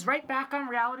 And, she's right back on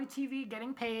reality TV,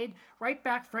 getting paid, right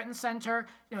back front and center,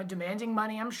 demanding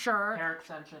money, I'm sure. Hair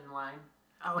extension line.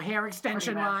 Oh, hair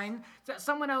extension line. So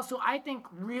someone else who I think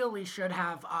really should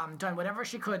have done whatever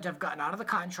she could to have gotten out of the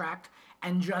contract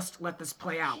and just let this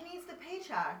play out. She needs the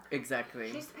paycheck. Exactly.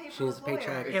 She needs to pay for the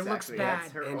paycheck. It looks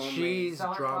bad. And she's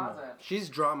drama. She's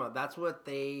drama. That's what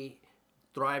they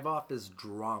thrive off is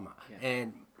drama. Yeah.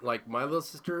 And, my little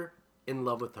sister, in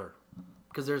love with her.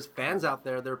 Because there's fans out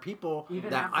there. There are people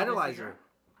that idolize her.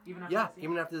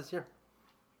 Even after this year.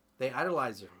 They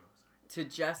idolize her. To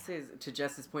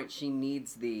Jess's point, she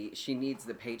needs the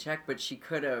paycheck, but she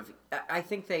could have I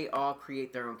think they all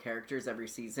create their own characters every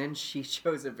season. She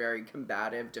chose a very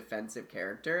combative, defensive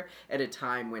character at a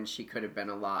time when she could have been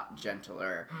a lot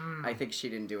gentler. I think she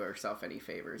didn't do herself any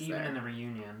favors Even there. in the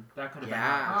reunion. That could have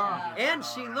Yeah. been And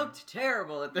she looked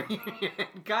terrible at the reunion.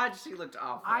 God, she looked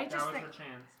awful. I that just was think her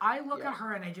chance. I look at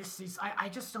her and I just see I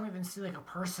just don't even see like a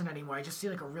person anymore. I just see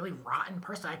like a really rotten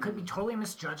person. I could be totally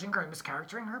misjudging her and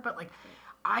mischaractering her, but like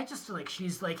I just feel like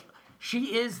she's like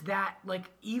she is that like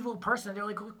evil person. They're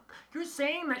like, you're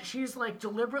saying that she's like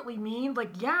deliberately mean. Like,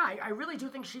 yeah, I really do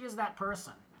think she is that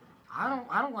person. I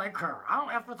don't like her. I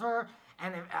don't F with her,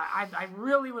 and I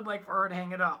really would like for her to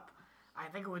hang it up. I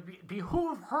think it would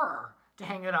behoove her to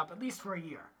hang it up at least for a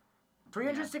year.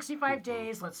 365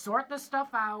 days. Let's sort this stuff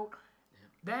out.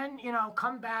 Then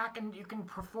come back and you can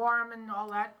perform and all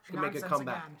that You can make a nonsense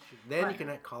comeback. again. Then But- you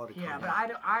can call it a Yeah, comeback.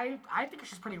 but I think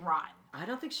she's pretty rotten. I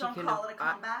don't think she Don't can. call it a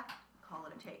comeback. Call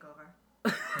it a takeover.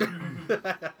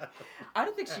 I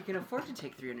don't think she can afford to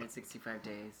take 365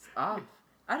 days off.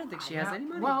 I don't think she has any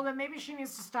money. Well, then maybe she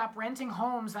needs to stop renting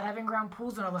homes that have in-ground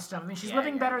pools and all this stuff. I mean, she's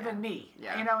living better than me.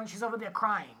 Yeah. And she's over there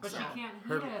crying. But so. she can't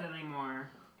heat it anymore.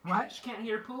 What? She can't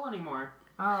heat her pool anymore.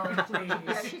 Oh, Yeah,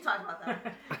 please. she talked about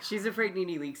that. She's afraid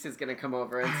Nene Leakes is going to come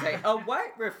over and say, a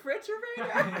what?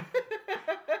 Refrigerator?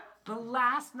 The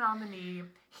last nominee,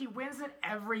 he wins it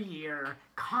every year.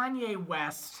 Kanye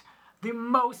West, the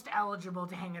most eligible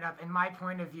to hang it up, in my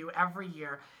point of view, every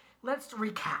year. Let's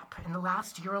recap. In the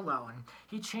last year alone,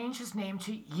 he changed his name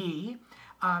to Ye.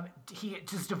 He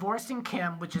is divorcing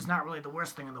Kim, which is not really the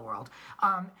worst thing in the world.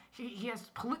 He has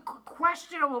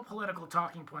questionable political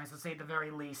talking points, to say the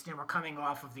very least. We're coming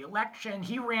off of the election.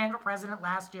 He ran for president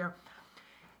last year.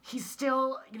 He's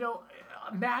still,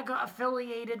 MAGA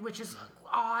affiliated, which is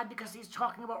odd because he's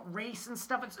talking about race and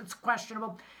stuff. It's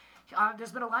questionable.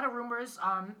 There's been a lot of rumors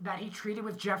that he cheated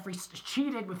with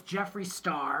Jeffree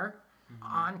Star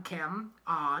on Kim.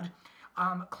 Odd.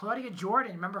 Claudia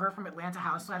Jordan, remember her from Atlanta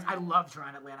Housewives? I loved her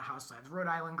on Atlanta Housewives. Rhode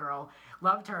Island girl.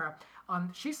 Loved her.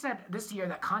 She said this year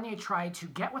that Kanye tried to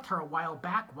get with her a while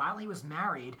back while he was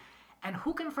married. And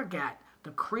who can forget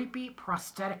the creepy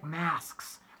prosthetic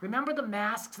masks? Remember the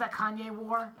masks that Kanye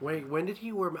wore? Wait, when did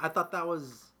he wear? I thought that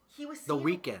was He was The seen,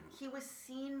 Weeknd. He was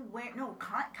seen wearing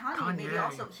Kanye maybe Kanye.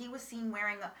 also. He was seen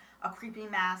wearing a creepy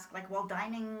mask like while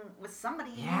dining with somebody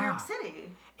in New Yeah. York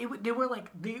City. They were like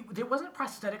there wasn't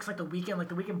prosthetics like the Weeknd. Like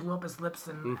the Weeknd blew up his lips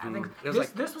and I think It was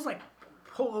this was like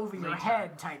pull over your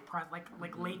head type like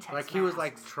latex. like he was masks.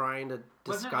 like trying to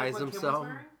Wasn't it disguise like what Kim was himself.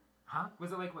 wearing? Huh?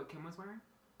 Was it like what Kim was wearing?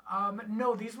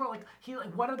 No, these were like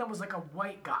one of them was like a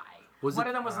white guy. Was one it-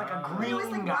 of them was like a green It was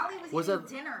like guy. while he was, Was eating it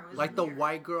dinner. It was like the weird.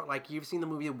 white girl? Like you've seen the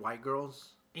movie White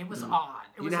Girls? It was odd.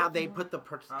 It You was know how like- they put the white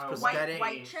prosthetic?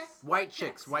 white chicks. White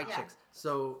chicks, white yeah. chicks.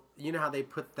 So you know how they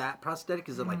put that prosthetic?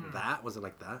 Is it like that? Was it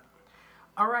like that?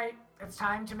 All right, it's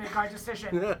time to make our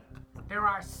decision. There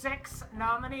are 6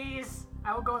 nominees.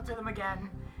 I will go through them again,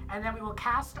 and then we will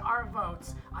cast our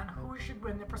votes on who should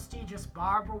win the prestigious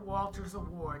Barbara Walters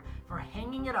Award for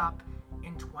hanging it up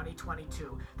in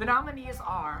 2022. The nominees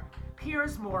are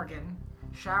Piers Morgan,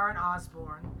 Sharon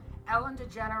Osbourne, Ellen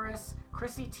DeGeneres,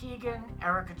 Chrissy Teigen,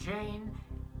 Erica Jane,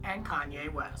 and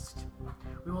Kanye West.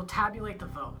 We will tabulate the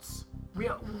votes.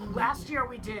 Last year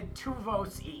we did 2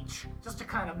 votes each, just to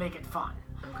kind of make it fun.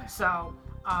 Okay. So,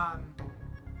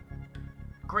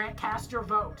 Grant, cast your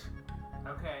vote.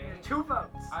 Okay. 2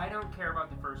 votes. I don't care about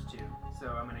the first 2, so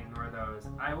I'm gonna ignore those.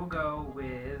 I will go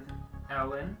with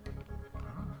Ellen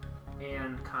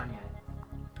and Kanye.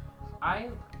 I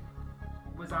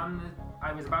was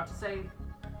about to say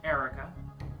Erica.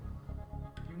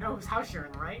 You know whose house you're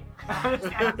in, right?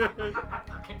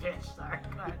 Fucking bitch, sorry.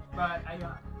 Go ahead. But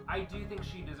I do think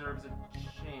she deserves a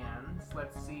chance.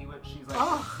 Let's see what she's like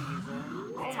Oh. this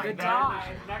season. Oh And my then God.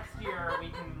 Next year we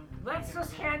can. Let's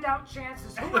just hand out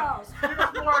chances. Who else? Piers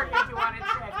Morgan, if you want a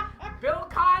chance. Bill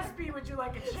Cosby, would you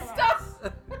like a chance?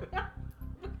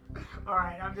 All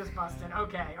right, I'm just busting.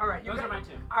 Okay, all right. Those are my 2.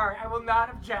 All right, I will not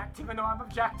object, even though I'm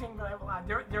objecting, but I will not.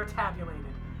 They're tabulated.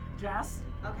 Jess?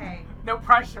 Okay, No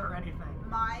pressure or anything.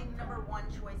 my number 1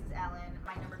 choice is Ellen.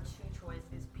 My number 2 choice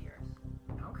is Pierce.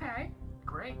 Okay,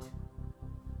 great.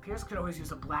 Pierce could always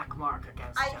use a black mark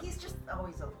against him. He's just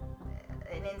always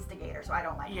an instigator, so I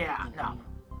don't like him. Yeah, no.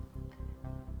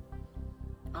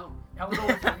 Oh. A little,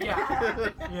 yeah.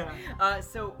 Yeah.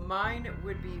 So mine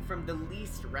would be from the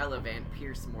least relevant,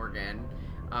 Piers Morgan,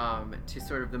 to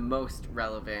sort of the most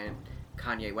relevant,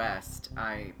 Kanye West.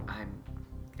 I'm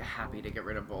happy to get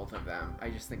rid of both of them. I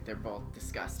just think they're both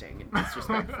disgusting and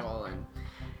disrespectful and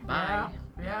bye.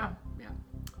 Yeah.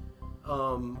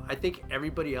 I think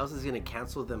everybody else is gonna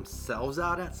cancel themselves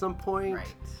out at some point.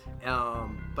 Right.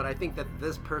 But I think that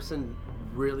this person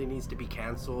really needs to be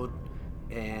canceled.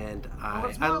 And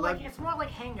it's more like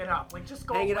hang it up. Like just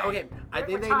go hang it away. up. Okay, I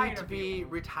think they need to be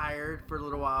retired for a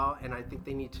little while, and I think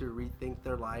they need to rethink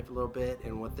their life a little bit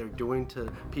and what they're doing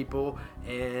to people.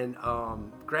 And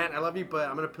Grant, I love you, but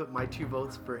I'm gonna put my 2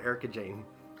 votes for Erica Jane.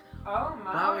 Oh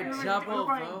my! Wow, We're double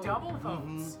running vote. double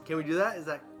votes. Can we do that? Is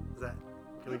that?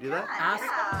 Can we do that? Ask.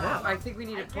 I think we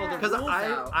need to pull the Because rules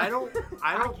out. I don't think.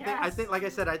 I guess. think, like I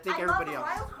said, I think everybody else.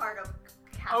 I love the wild card of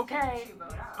Okay. 2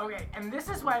 votes. Okay, and this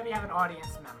is why we have an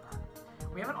audience member.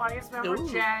 We have an audience member, Ooh.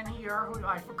 Jen, here, who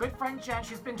my good friend Jen.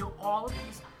 She's been to all of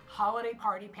these holiday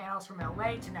party panels from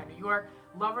LA to now New York.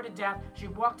 Love her to death. She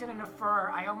walked in a fur.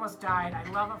 I almost died. I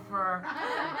love a fur.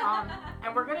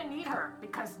 And we're gonna need her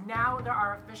because now is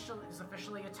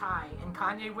officially a tie, and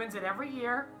Kanye wins it every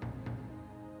year,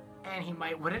 and he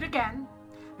might win it again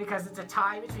because it's a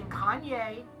tie between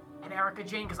Kanye and Erica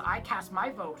Jane. Because I cast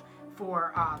my vote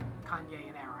for Kanye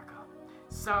and Erica.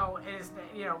 So it is,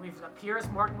 we've Piers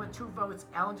Morgan with 2 votes,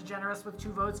 Ellen DeGeneres with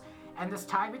 2 votes, and this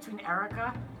tie between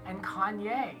Erica and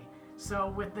Kanye. So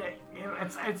with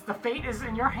it's the fate is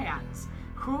in your hands.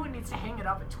 Who needs to hang it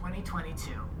up in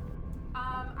 2022?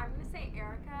 I'm gonna say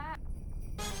Erica.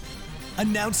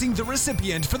 Announcing the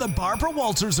recipient for the Barbara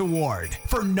Walters Award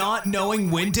for not knowing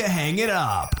when to hang it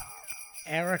up.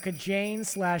 Erica Jane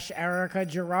 / Erica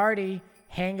Girardi,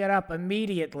 hang it up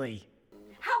immediately.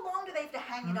 How long do they have to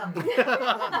hang it up?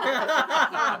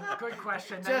 Good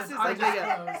question. Just That as is like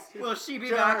undisclosed. will she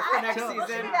be back for next She'll be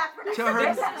season? back for next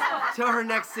Till her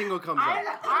next single comes out.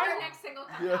 Our next single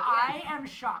comes out. I am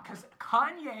shocked because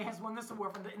Kanye has won this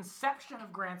award from the inception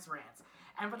of Grant's Rants.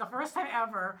 And for the first time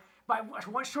ever, by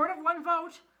short of 1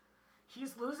 vote,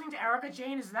 he's losing to Erica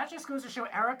Jane. That just goes to show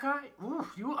Erica,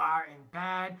 you are in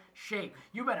bad shape.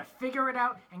 You better figure it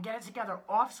out and get it together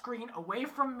off screen, away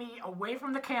from me, away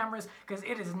from the cameras, because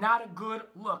it is not a good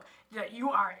look. That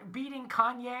you are beating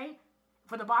Kanye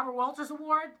for the Barbara Walters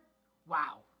Award?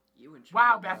 Wow. You in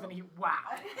Wow, trouble, Bethany. Wow.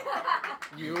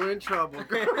 You in trouble.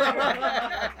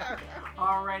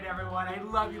 All right, everyone. I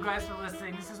love you guys for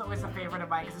listening. This is always a favorite of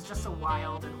mine because it's just so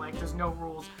wild and there's no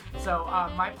rules. So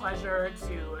my pleasure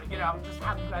to just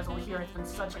have you guys all here. It's been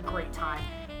such a great time.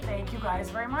 Thank you guys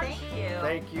very much. Thank you.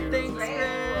 Thank you. Thanks,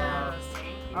 Yes.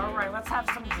 All right, let's have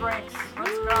some drinks.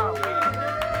 Let's go.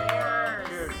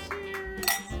 Cheers.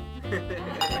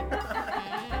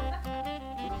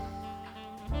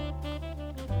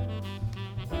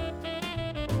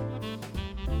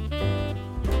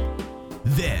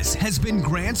 This has been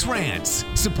Grant's Rants.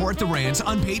 Support the Rants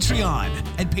on Patreon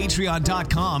at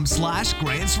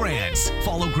patreon.com/Grant's Rants.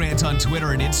 Follow Grant on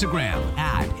Twitter and Instagram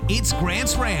at It's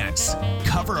Grant's Rants.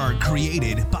 Cover art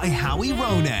created by Howie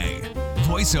Ronay.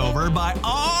 Voiceover by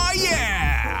Aw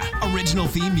Yeah! Original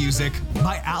theme music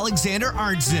by Alexander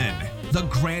Arntzen. The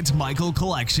Grant Michael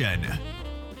Collection.